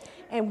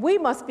 And we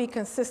must be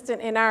consistent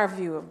in our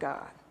view of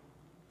God,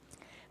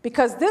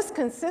 because this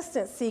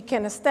consistency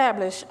can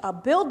establish a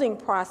building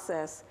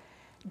process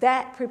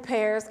that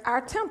prepares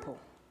our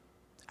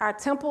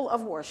temple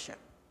of worship.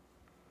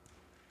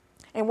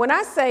 And when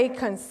I say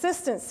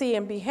consistency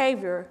in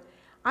behavior,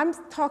 I'm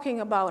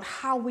talking about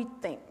how we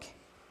think,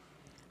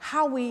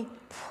 how we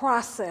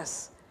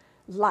process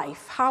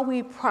life, how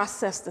we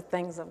process the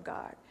things of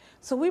God.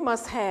 So we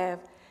must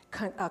have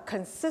a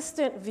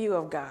consistent view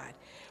of God.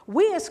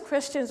 We as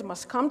Christians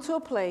must come to a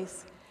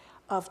place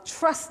of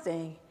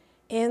trusting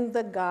in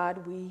the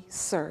God we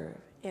serve.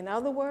 In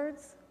other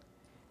words,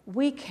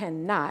 we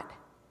cannot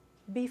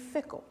be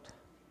fickle.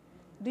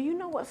 Do you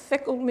know what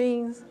fickle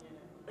means?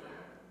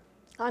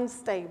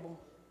 Unstable.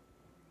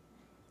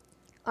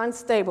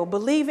 Unstable,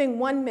 believing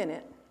 1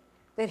 minute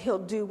that he'll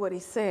do what he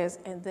says,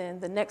 and then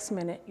the next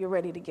minute you're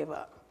ready to give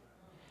up.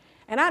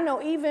 And I know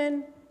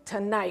even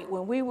tonight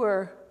when we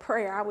were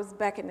prayer, I was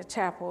back in the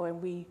chapel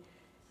and we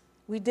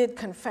did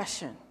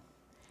confession.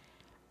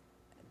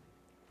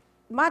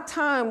 My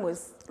time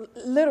was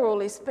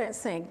literally spent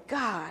saying,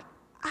 God,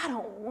 I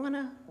don't want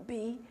to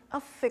be a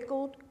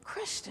fickle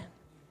Christian.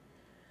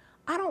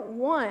 I don't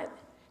want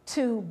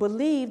to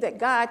believe that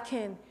God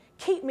can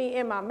keep me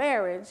in my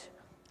marriage,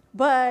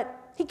 but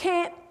he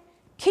can't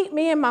keep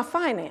me in my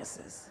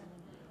finances,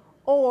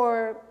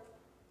 or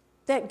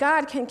that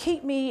God can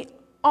keep me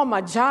on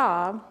my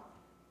job,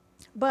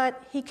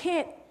 but he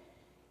can't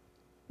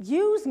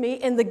use me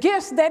in the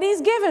gifts that he's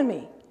given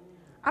me.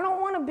 I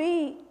don't want to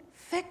be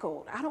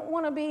fickle. I don't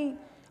want to be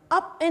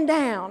up and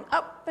down,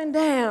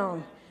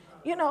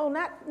 you know,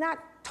 not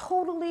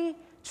totally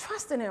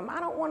trusting him. I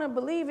don't want to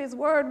believe his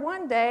word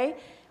one day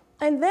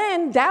and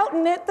then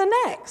doubting it the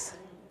next.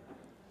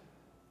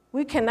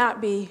 We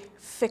cannot be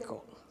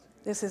fickle.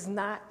 This is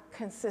not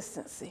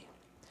consistency.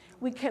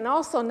 We can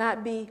also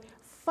not be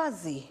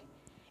fuzzy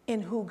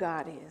in who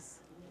God is.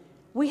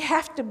 We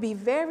have to be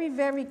very,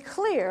 very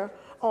clear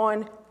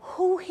on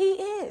who he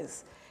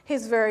is.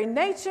 his very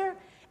nature,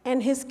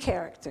 and his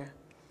character.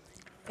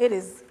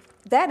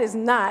 That is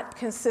not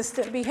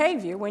consistent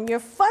behavior when you're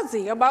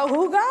fuzzy about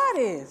who God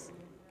is.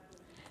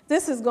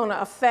 This is going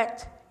to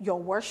affect your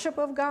worship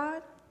of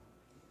God.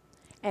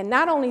 And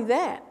not only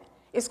that,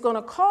 it's going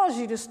to cause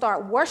you to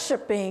start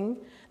worshiping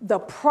the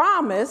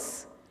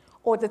promise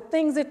or the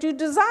things that you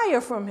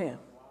desire from him.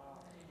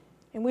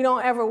 And we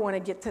don't ever want to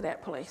get to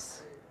that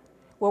place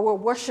where we're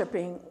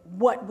worshiping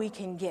what we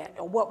can get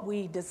or what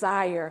we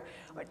desire.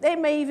 Or they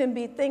may even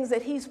be things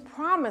that he's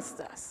promised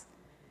us.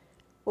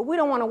 But we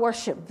don't want to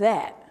worship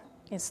that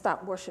and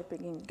stop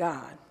worshiping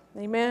God.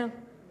 Amen?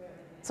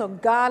 So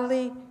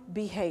godly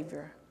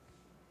behavior.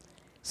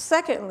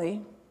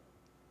 Secondly,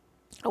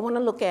 I want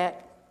to look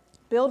at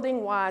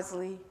building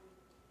wisely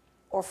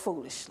or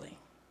foolishly.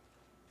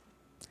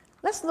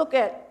 Let's look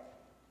at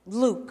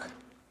Luke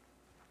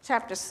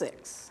chapter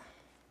 6.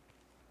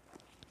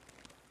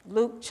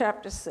 Luke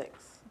chapter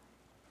 6.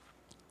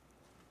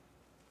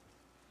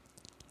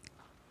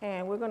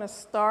 And we're going to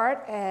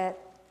start at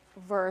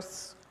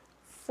verse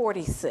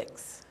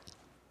 46.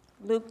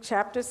 Luke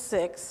chapter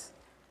 6.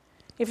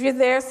 If you're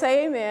there,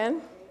 say amen.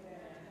 Amen.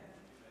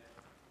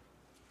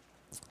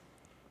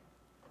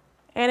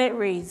 And it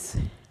reads,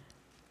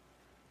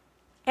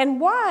 "And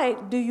why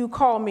do you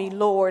call me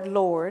Lord,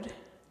 Lord,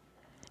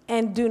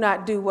 and do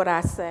not do what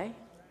I say?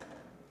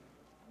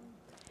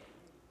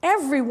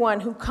 Everyone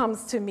who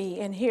comes to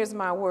me and hears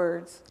my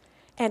words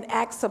and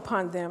acts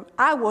upon them,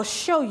 I will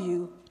show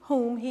you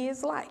whom he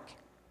is like.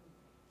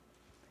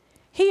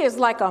 He is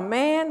like a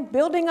man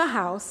building a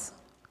house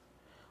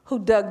who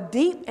dug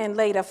deep and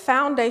laid a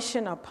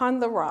foundation upon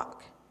the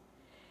rock.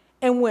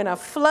 And when a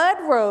flood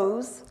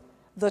rose,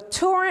 the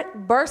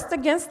torrent burst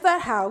against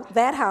that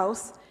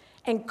house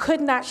and could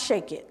not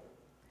shake it,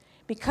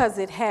 because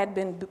it had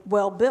been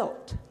well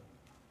built.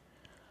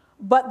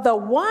 But the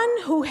one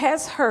who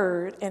has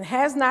heard and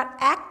has not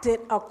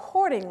acted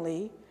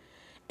accordingly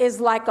is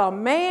like a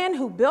man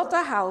who built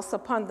a house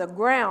upon the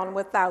ground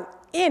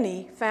without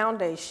any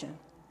foundation.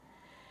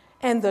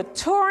 And the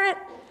torrent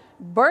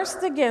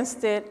burst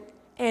against it,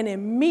 and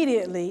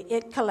immediately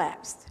it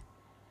collapsed.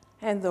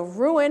 And the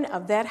ruin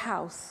of that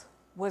house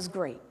was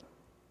great."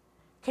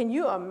 Can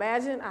you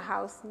imagine a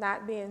house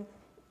not being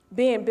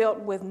built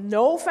with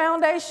no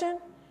foundation?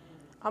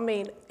 I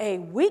mean, a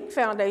weak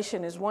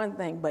foundation is one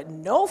thing, but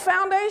no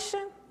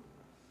foundation?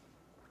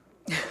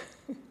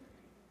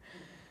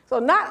 So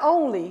not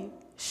only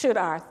should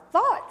our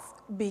thoughts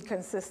be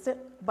consistent,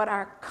 but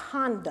our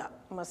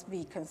conduct must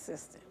be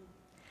consistent.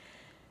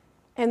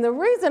 And the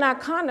reason our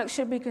conduct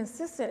should be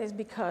consistent is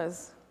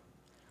because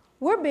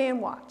we're being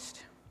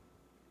watched.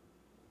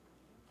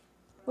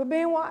 We're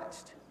being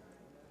watched.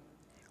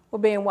 We're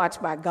being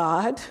watched by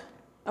God,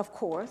 of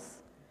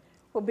course.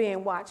 We're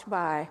being watched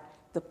by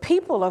the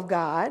people of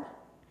God,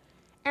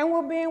 and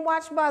we're being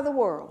watched by the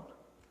world.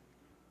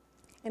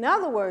 In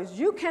other words,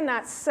 you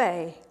cannot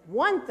say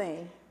one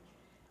thing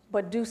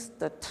but do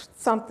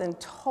something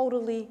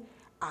totally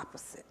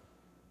opposite.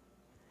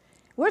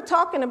 We're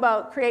talking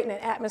about creating an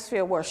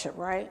atmosphere of worship,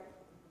 right?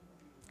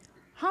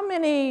 How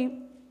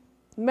many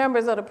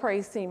members of the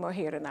praise team are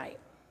here tonight?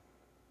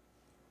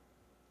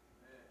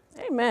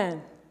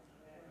 Amen.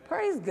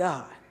 Praise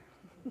God.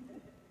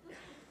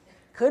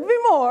 Could be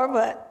more,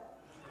 but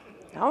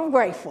I'm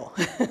grateful.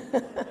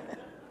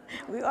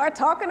 We are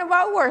talking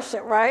about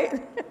worship,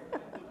 right?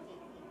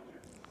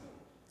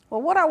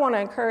 Well, what I want to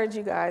encourage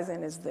you guys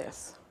in is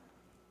this.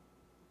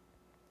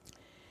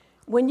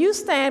 When you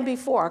stand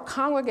before a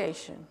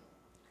congregation,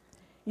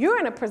 you're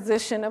in a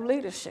position of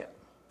leadership.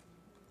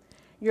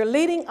 You're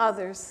leading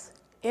others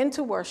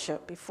into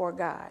worship before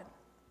God.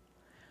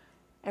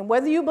 And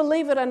whether you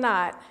believe it or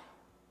not,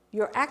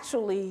 you're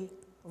actually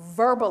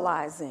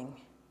verbalizing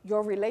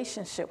your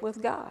relationship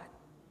with God.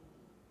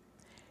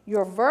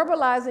 You're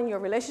verbalizing your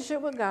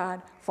relationship with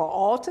God for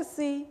all to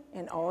see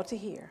and all to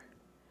hear.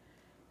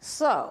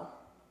 So,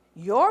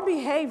 your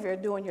behavior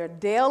during your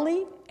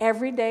daily,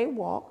 everyday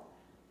walk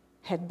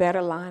had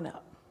better line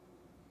up.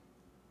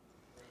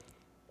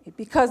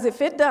 Because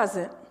if it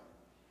doesn't,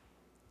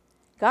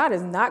 God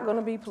is not going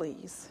to be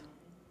pleased.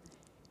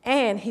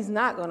 And he's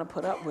not going to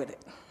put up with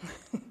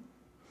it.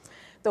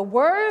 The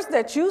words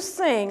that you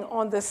sing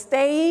on the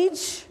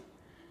stage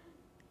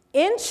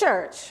in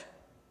church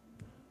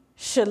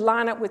should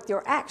line up with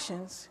your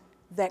actions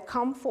that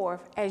come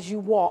forth as you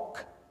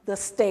walk the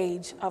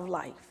stage of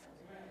life.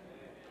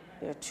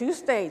 There are two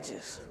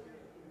stages.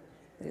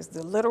 There's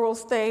the literal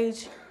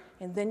stage,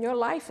 and then your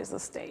life is a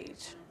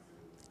stage,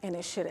 and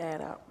it should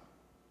add up.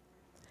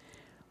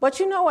 But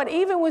you know what?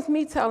 Even with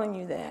me telling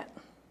you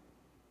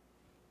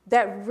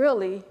that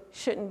really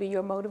shouldn't be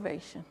your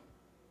motivation.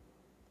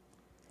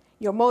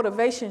 Your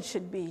motivation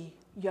should be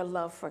your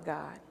love for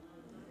God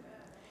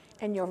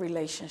and your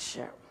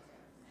relationship.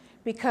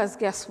 Because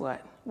guess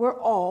what? We're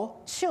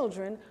all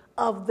children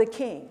of the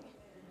King.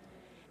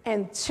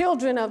 And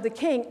children of the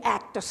King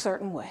act a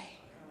certain way.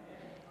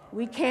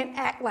 We can't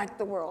act like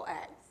the world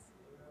acts.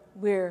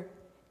 We're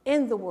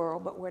in the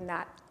world, but we're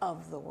not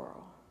of the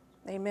world.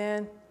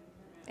 Amen?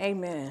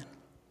 Amen.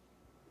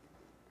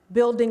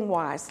 building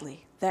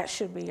wisely. That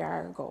should be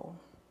our goal.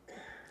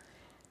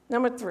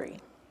 Number 3,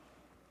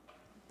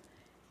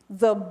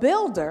 the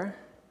builder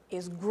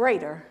is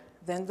greater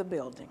than the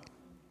building.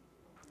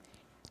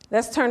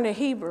 Let's turn to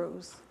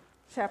Hebrews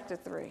chapter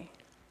 3.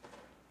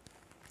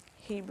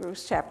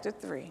 Hebrews chapter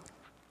 3.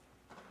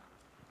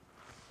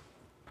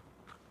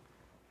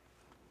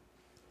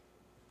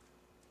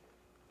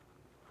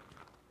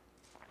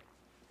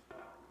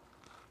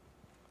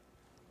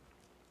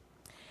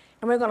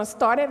 And we're going to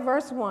start at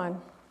verse 1.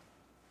 I'm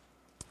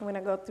going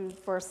to go through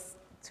verse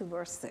 2,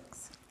 verse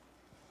 6.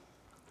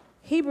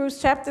 Hebrews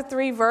chapter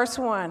 3, verse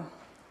 1.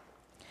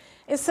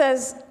 It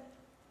says,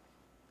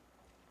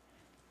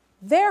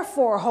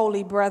 "Therefore,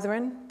 holy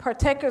brethren,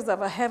 partakers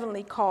of a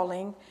heavenly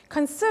calling,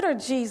 consider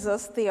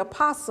Jesus the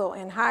apostle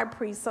and high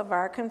priest of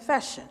our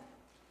confession.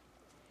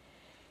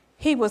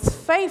 He was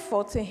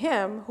faithful to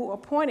him who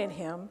appointed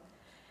him,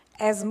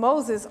 as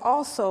Moses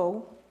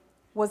also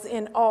was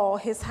in all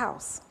his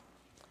house.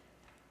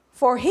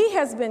 For he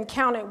has been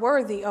counted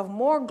worthy of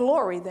more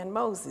glory than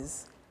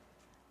Moses,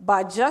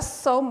 by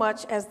just so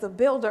much as the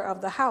builder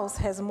of the house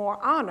has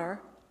more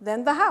honor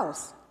than the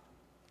house.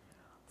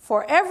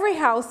 For every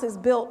house is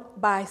built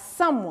by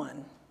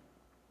someone,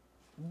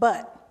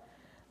 but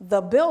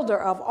the builder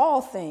of all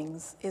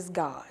things is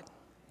God.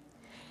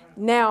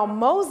 Now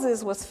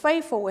Moses was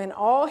faithful in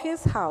all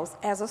his house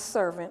as a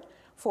servant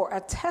for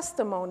a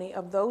testimony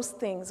of those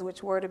things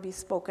which were to be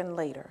spoken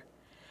later.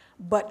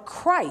 But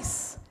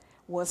Christ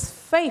was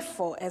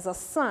faithful as a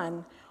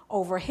son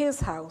over his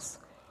house,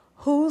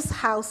 whose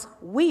house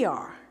we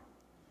are,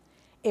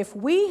 if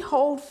we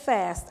hold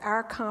fast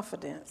our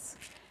confidence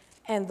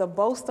and the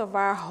boast of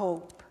our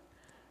hope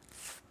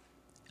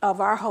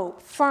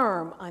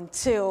firm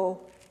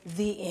until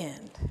the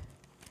end.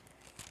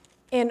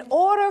 In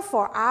order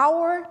for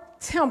our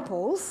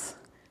temples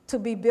to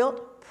be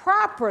built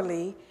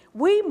properly,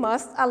 we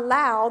must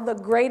allow the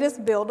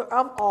greatest builder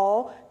of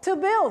all to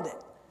build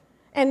it,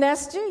 and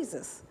that's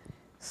Jesus.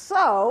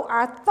 So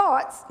our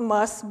thoughts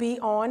must be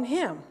on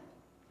him.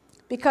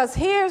 Because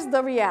here's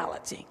the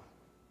reality.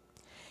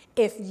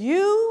 If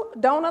you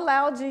don't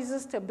allow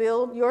Jesus to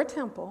build your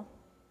temple,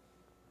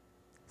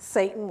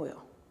 Satan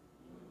will.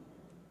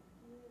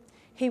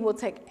 He will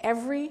take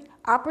every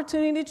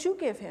opportunity that you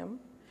give him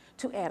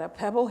to add a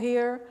pebble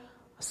here,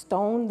 a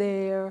stone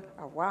there,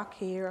 a rock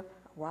here,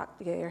 a rock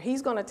there.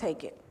 He's going to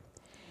take it.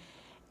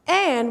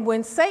 And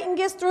when Satan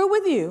gets through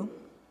with you,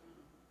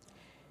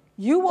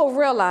 you will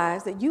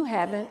realize that you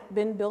haven't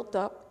been built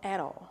up at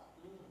all,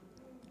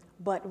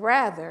 but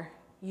rather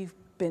you've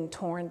been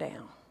torn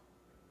down.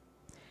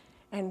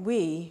 And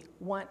we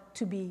want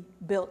to be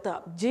built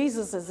up.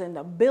 Jesus is in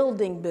the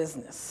building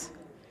business.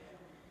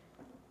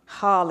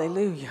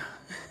 Hallelujah.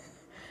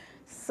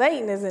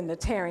 Satan is in the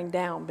tearing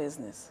down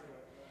business.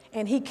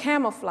 And he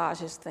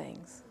camouflages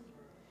things.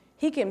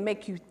 He can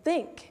make you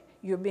think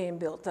you're being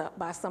built up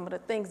by some of the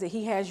things that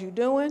he has you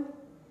doing.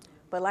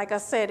 But like I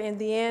said, in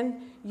the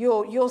end,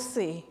 you'll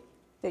see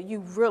that you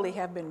really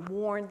have been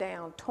worn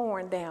down,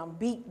 torn down,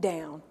 beat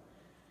down.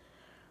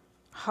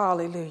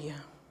 Hallelujah.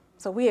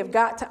 So we have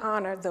got to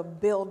honor the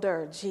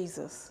builder,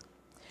 Jesus.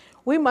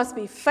 We must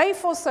be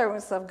faithful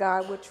servants of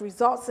God, which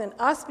results in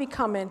us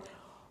becoming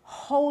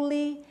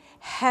holy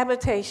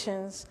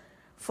habitations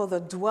for the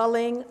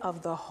dwelling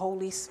of the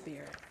Holy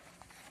Spirit.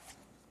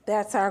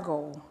 That's our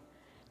goal,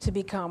 to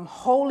become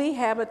holy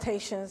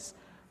habitations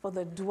for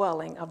the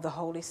dwelling of the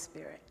Holy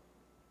Spirit.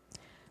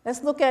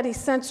 Let's look at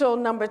essential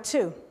number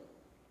 2.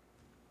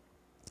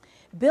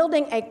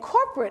 Building a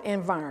corporate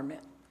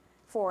environment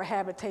for a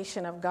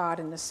habitation of God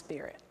in the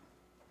Spirit.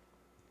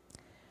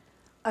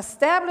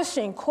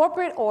 Establishing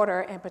corporate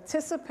order and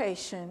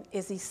participation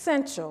is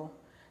essential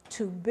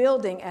to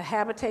building a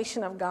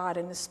habitation of God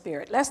in the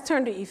Spirit. Let's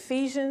turn to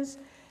Ephesians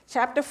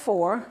chapter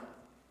 4.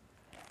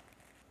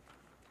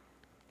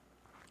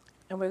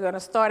 And we're going to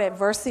start at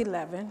verse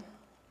 11.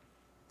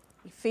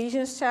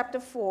 Ephesians chapter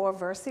 4,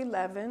 verse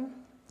 11.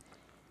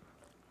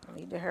 I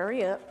need to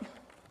hurry up.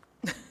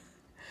 If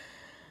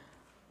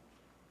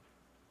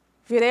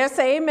you're there,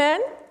 say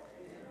amen.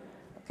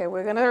 Okay,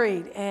 we're going to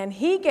read. And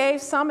he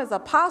gave some as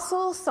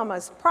apostles, some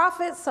as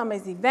prophets, some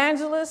as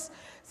evangelists,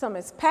 some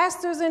as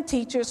pastors and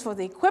teachers for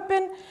the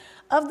equipping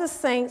of the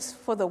saints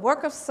for the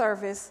work of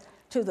service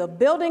to the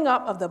building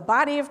up of the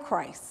body of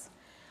Christ,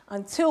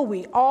 until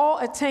we all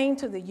attain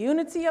to the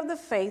unity of the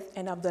faith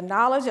and of the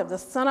knowledge of the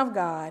Son of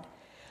God,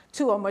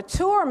 to a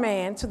mature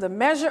man, to the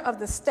measure of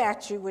the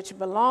stature which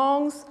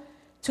belongs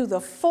to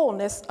the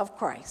fullness of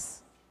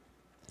Christ.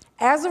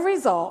 As a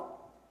result,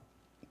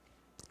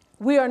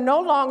 we are no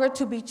longer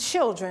to be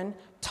children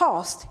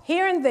tossed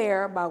here and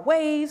there by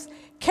waves,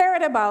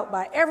 carried about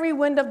by every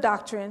wind of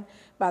doctrine,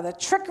 by the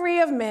trickery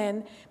of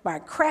men, by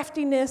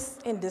craftiness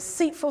and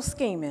deceitful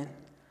scheming.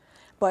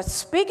 But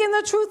speaking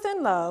the truth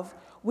in love,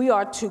 we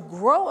are to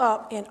grow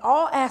up in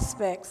all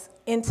aspects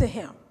into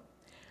him,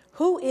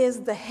 who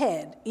is the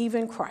head,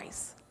 even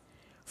Christ,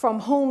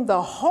 from whom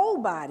the whole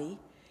body,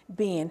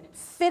 being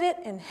fitted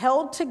and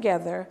held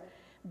together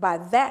by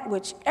that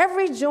which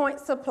every joint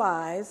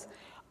supplies,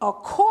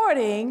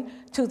 according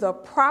to the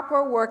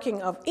proper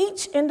working of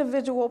each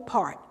individual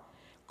part,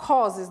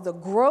 causes the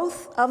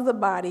growth of the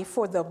body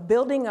for the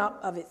building up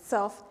of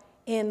itself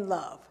in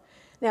love.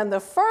 Now, the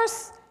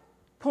first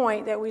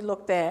point that we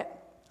looked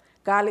at,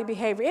 godly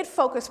behavior, it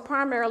focused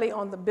primarily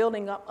on the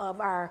building up of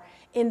our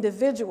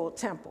individual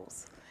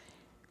temples.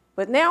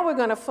 But now we're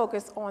going to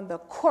focus on the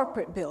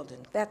corporate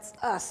building. That's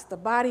us, the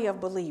body of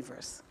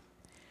believers.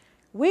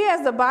 We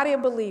as the body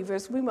of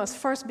believers, we must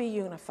first be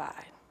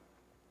unified.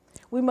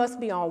 We must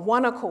be on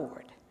one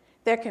accord.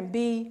 There can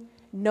be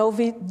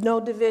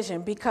no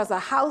division, because a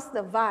house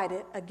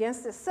divided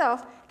against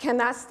itself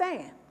cannot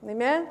stand.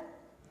 Amen?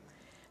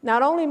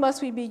 Not only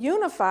must we be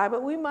unified,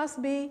 but we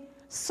must be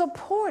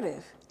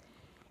supportive.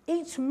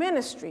 Each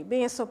ministry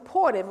being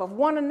supportive of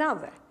one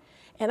another.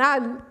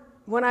 And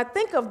when I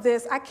think of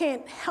this, I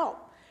can't help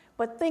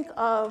but think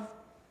of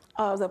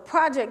the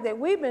project that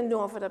we've been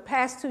doing for the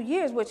past 2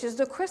 years, which is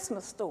the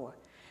Christmas store.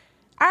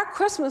 Our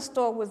Christmas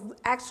store was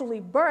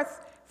actually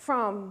birthed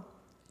from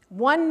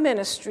one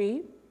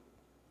ministry,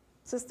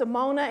 Sister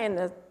Mona and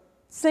the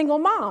single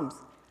moms.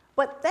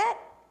 But that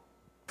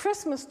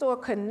Christmas store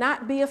could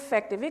not be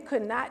effective. It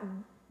could not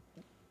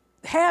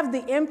have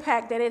the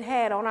impact that it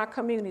had on our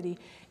community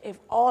if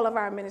all of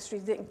our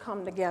ministries didn't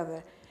come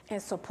together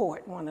and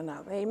support one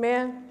another.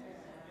 Amen?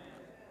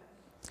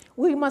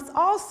 We must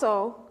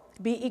also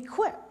be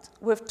equipped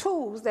with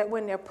tools that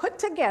when they're put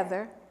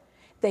together,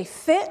 they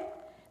fit,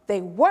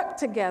 they work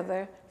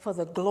together for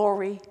the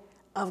glory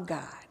of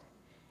God.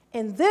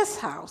 In this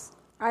house,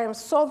 I am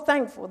so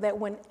thankful that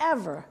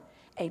whenever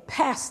a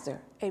pastor,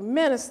 a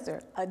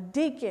minister, a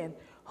deacon,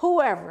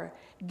 whoever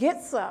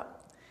gets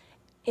up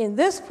in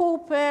this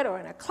pulpit or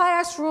in a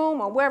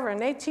classroom or wherever, and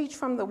they teach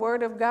from the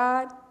Word of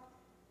God,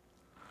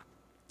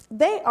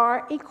 they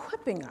are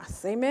equipping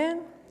us,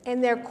 amen?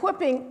 And they're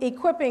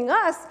equipping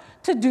us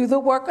to do the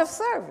work of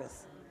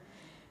service.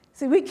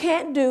 See, we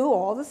can't do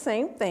all the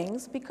same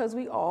things because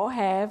we all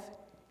have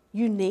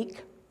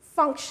unique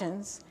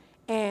functions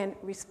and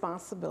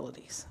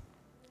responsibilities.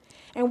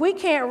 And we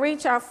can't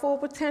reach our full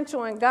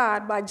potential in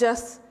God by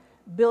just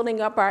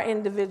building up our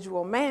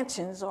individual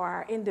mansions or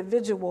our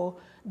individual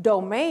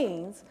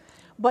domains,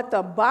 but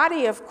the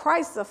body of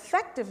Christ's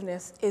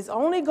effectiveness is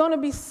only going to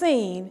be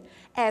seen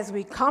as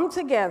we come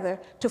together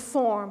to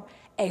form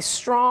a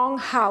strong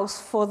house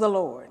for the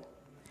Lord,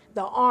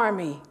 the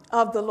army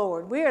of the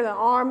Lord. We are the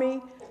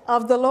army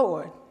of the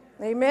Lord.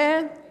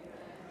 Amen?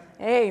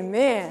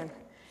 Amen.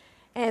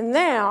 And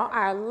now,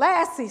 our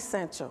last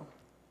essential,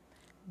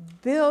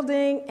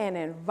 building an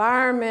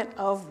environment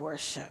of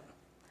worship.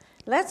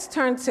 Let's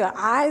turn to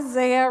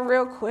Isaiah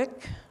real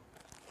quick.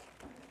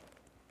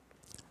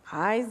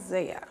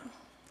 Isaiah.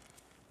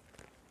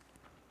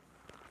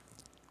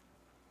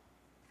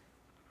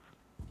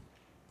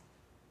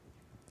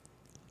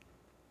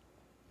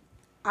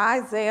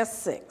 Isaiah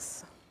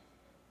 6,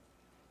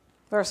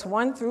 verse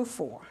 1 through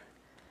 4.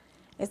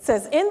 It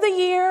says, "In the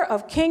year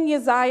of King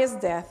Uzziah's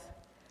death,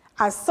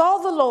 I saw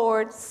the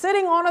Lord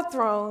sitting on a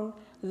throne,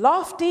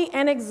 lofty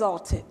and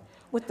exalted,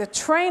 with the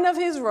train of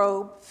his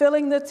robe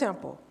filling the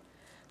temple.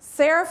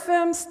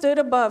 Seraphim stood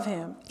above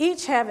him,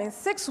 each having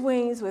 6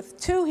 wings. With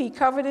 2 he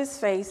covered his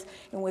face,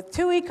 and with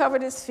 2 he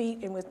covered his feet,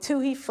 and with 2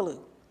 he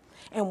flew.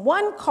 And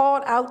one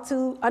called out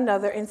to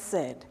another and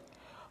said,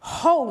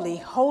 'Holy,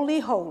 holy,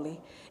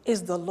 holy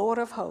is the Lord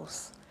of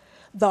hosts.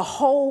 The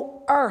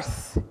whole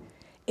earth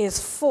is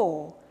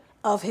full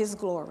of his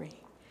glory.'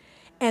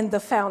 And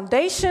the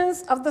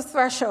foundations of the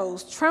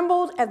thresholds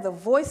trembled at the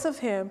voice of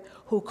him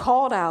who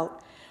called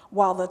out,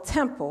 while the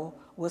temple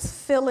was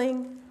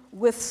filling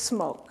with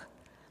smoke."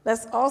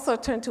 Let's also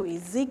turn to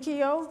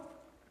Ezekiel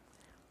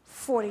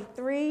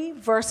 43,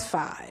 verse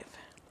 5.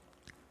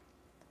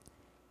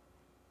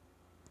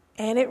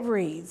 And it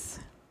reads,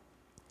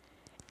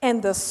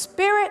 "And the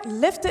Spirit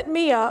lifted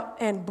me up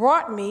and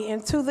brought me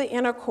into the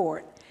inner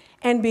court,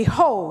 and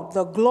behold,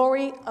 the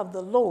glory of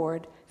the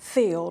Lord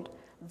filled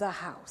the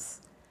house."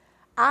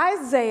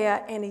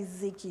 Isaiah and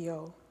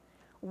Ezekiel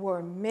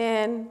were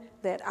men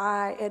that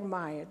I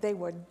admired. They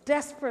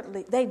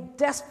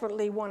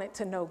desperately wanted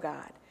to know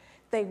God.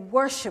 They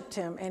worshiped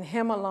him and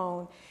him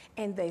alone,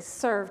 and they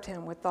served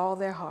him with all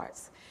their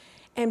hearts.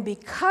 And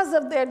because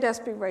of their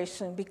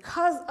desperation,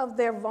 because of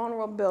their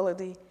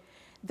vulnerability,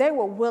 they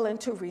were willing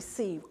to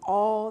receive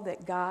all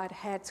that God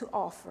had to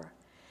offer.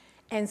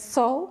 And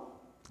so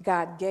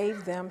God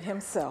gave them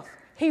himself.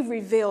 He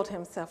revealed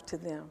himself to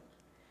them.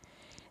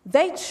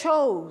 They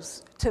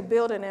chose to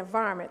build an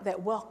environment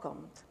that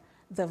welcomed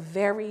the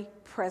very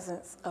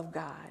presence of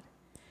God.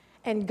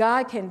 And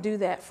God can do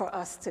that for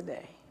us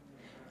today.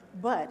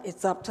 But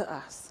it's up to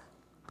us.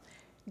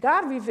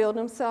 God revealed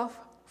himself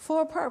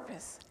for a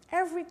purpose.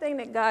 Everything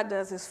that God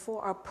does is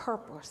for a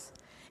purpose,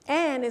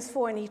 and is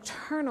for an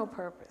eternal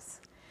purpose.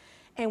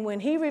 And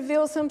when he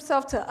reveals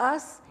himself to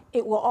us,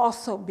 it will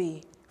also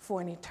be for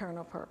an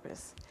eternal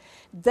purpose.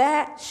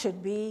 That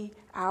should be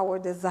our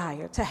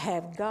desire, to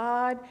have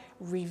God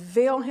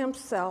reveal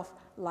himself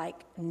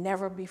like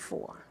never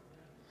before.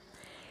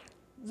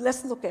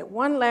 Let's look at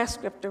one last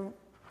scripture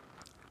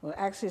Well,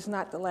 actually, it's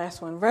not the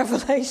last one.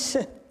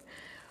 Revelation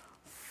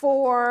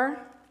 4.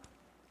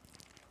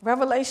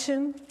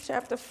 Revelation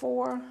chapter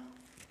 4.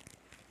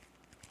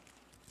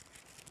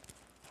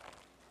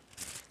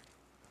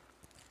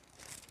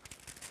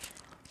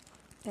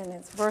 And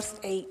it's verse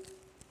 8.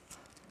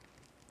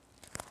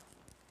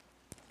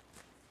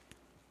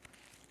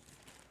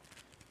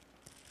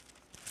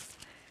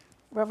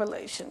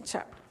 Revelation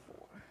chapter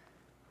 4.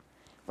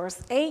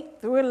 Verse 8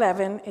 through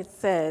 11, it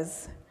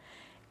says,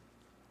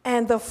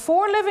 "And the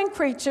 4 living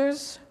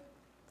creatures,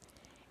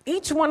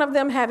 each one of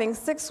them having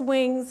 6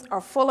 wings,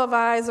 are full of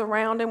eyes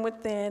around and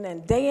within,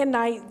 and day and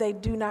night they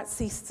do not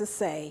cease to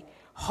say,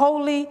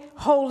 'Holy,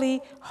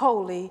 holy,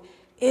 holy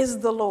is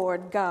the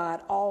Lord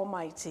God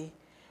Almighty,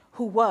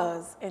 who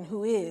was and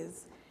who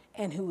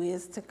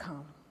is to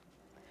come.'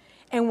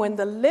 And when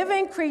the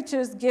living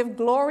creatures give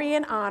glory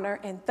and honor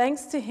and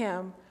thanks to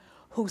him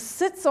who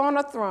sits on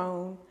the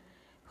throne,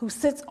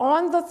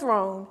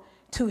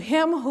 to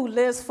him who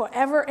lives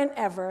forever and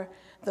ever,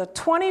 the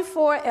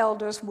 24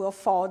 elders will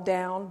fall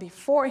down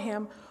before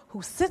him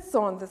who sits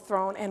on the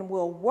throne and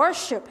will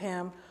worship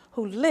him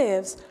who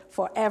lives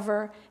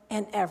forever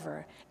and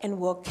ever, and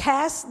will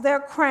cast their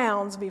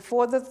crowns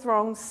before the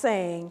throne,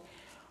 saying,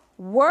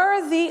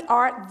 'Worthy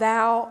art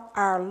thou,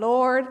 our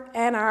Lord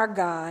and our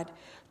God,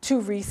 to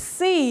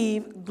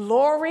receive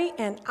glory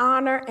and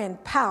honor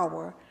and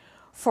power,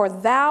 for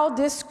thou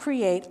didst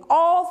create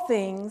all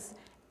things,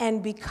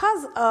 and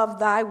because of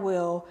thy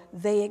will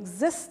they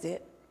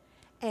existed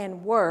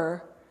and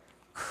were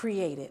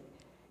created.'"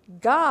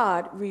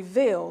 God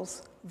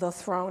reveals the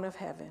throne of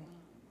heaven.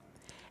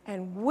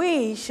 And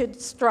we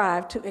should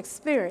strive to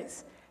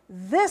experience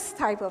this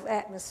type of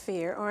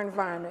atmosphere or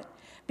environment,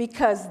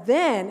 because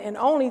then and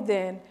only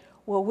then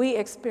will we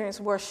experience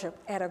worship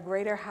at a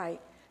greater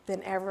height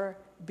than ever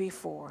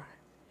before.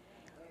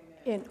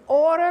 In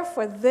order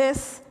for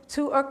this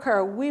to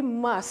occur, we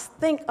must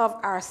think of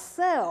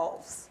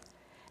ourselves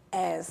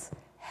as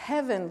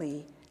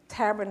heavenly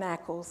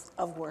tabernacles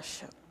of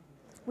worship.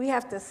 We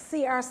have to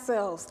see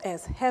ourselves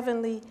as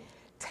heavenly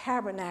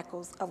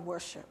tabernacles of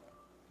worship.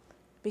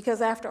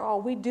 Because after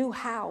all, we do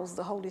house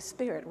the Holy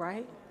Spirit,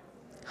 right?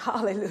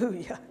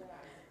 Hallelujah.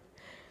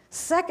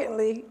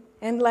 Secondly,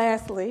 and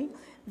lastly,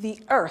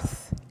 the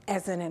earth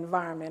as an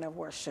environment of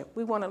worship.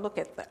 We want to look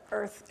at the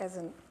earth as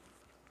an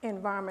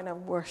environment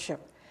of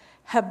worship.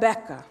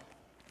 Habakkuk.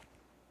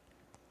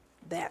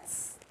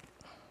 That's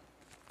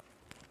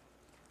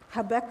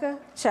Habakkuk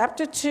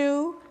chapter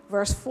 2,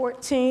 verse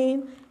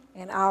 14.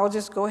 And I'll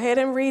just go ahead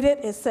and read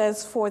it. It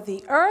says, "For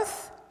the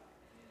earth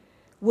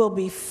will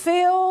be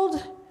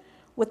filled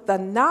with the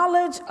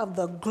knowledge of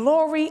the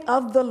glory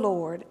of the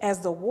Lord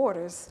as the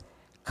waters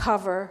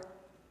cover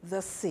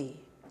the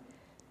sea."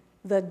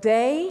 The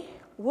day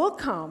will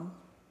come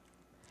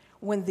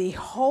when the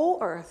whole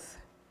earth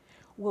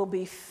will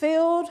be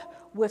filled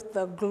with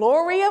the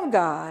glory of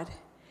God,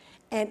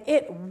 and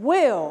it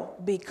will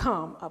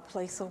become a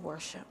place of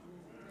worship.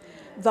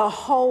 The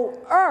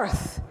whole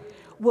earth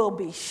will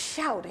be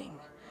shouting.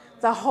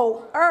 The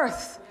whole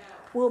earth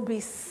will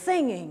be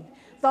singing.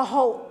 The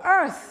whole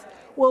earth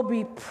will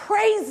be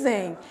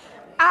praising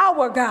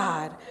our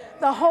God.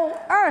 The whole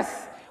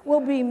earth will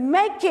be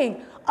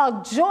making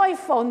a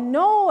joyful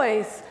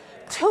noise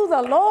to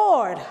the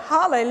Lord.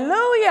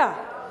 Hallelujah.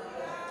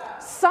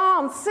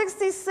 Psalm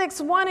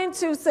 66, 1 and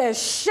 2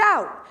 says,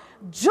 "Shout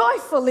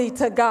joyfully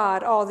to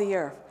God, all the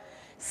earth.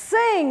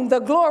 Sing the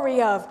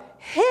glory of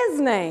his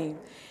name.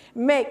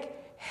 Make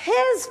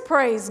his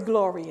praise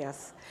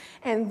glorious."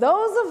 And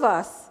those of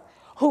us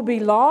who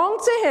belong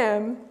to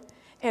him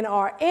and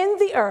are in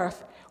the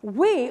earth,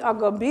 we are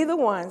going to be the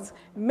ones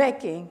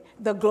making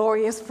the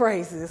glorious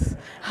praises.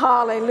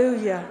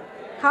 Hallelujah.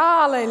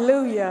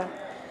 Hallelujah.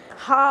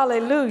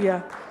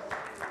 Hallelujah.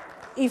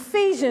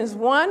 Ephesians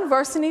 1,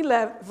 verse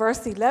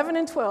 11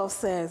 and 12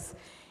 says,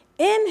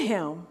 "In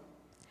him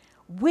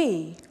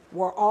we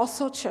were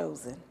also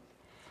chosen,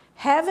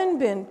 having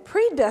been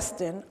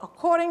predestined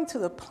according to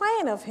the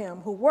plan of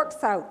him who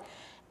works out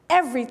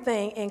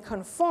everything in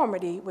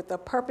conformity with the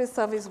purpose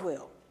of his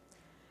will,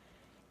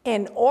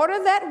 in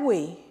order that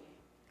we,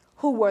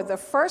 who were the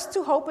first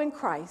to hope in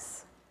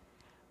Christ,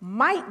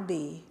 might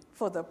be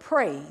for the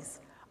praise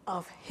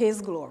of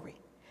his glory."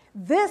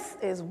 This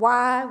is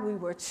why we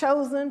were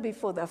chosen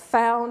before the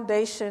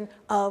foundation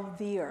of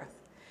the earth.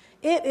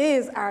 It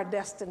is our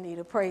destiny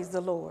to praise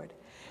the Lord.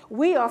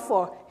 We are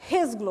for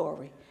his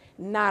glory,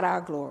 not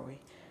our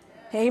glory.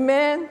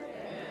 Amen?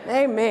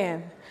 Amen.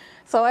 Amen.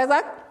 So as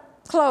I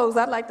close,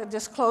 I'd like to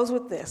just close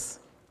with this.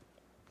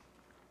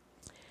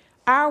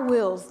 Our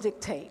wills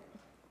dictate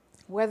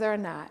whether or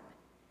not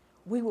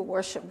we will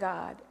worship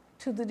God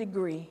to the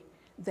degree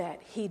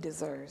that he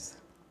deserves.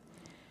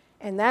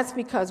 And that's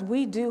because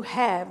we do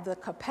have the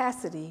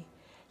capacity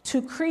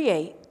to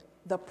create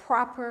the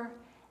proper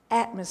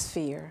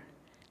atmosphere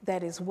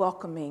that is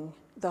welcoming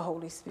the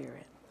Holy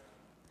Spirit.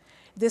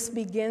 This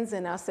begins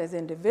in us as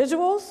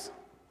individuals,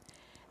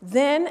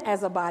 then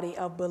as a body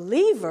of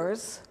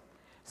believers,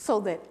 so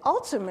that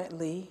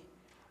ultimately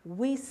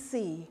we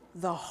see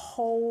the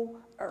whole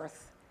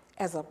earth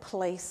as a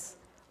place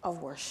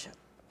of worship.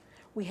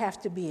 We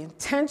have to be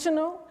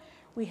intentional.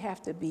 We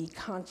have to be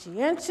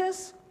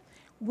conscientious.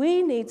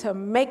 We need to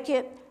make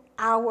it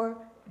our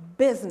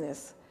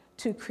business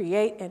to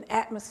create an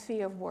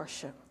atmosphere of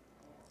worship.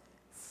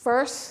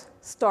 First,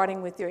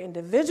 starting with your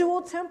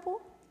individual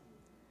temple,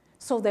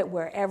 so that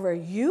wherever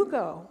you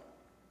go,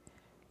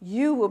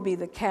 you will be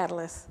the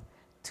catalyst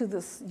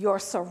to your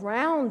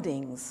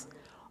surroundings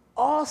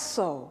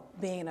also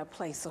being a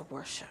place of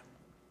worship.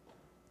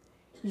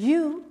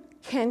 You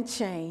can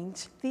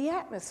change the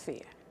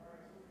atmosphere.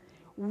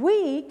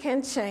 We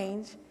can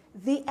change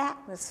the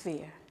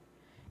atmosphere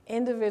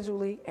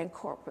individually and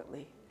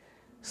corporately.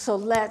 So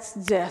let's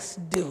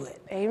just do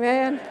it.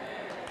 Amen?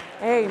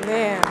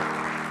 Amen.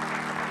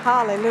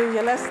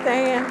 Hallelujah. Let's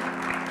stand.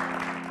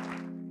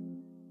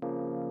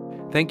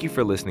 Thank you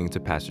for listening to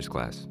Pastor's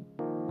Class.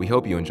 We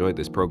hope you enjoyed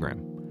this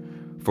program.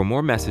 For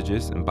more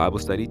messages and Bible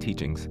study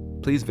teachings,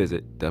 please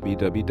visit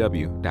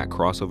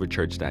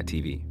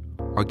www.crossoverchurch.tv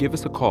or give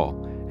us a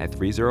call at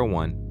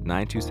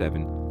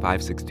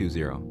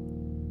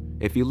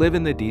 301-927-5620. If you live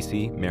in the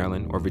D.C.,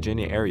 Maryland, or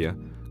Virginia area,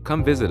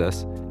 come visit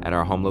us at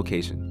our home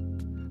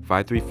location,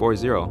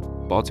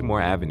 5340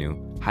 Baltimore Avenue,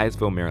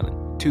 Hyattsville,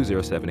 Maryland,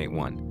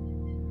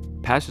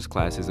 20781. Pastor's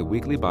Class is a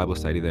weekly Bible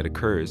study that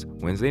occurs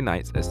Wednesday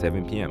nights at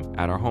 7 p.m.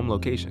 at our home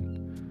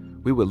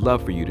location. We would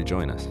love for you to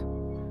join us.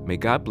 May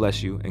God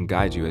bless you and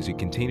guide you as you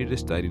continue to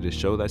study to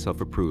show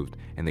thyself approved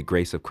in the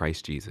grace of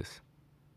Christ Jesus.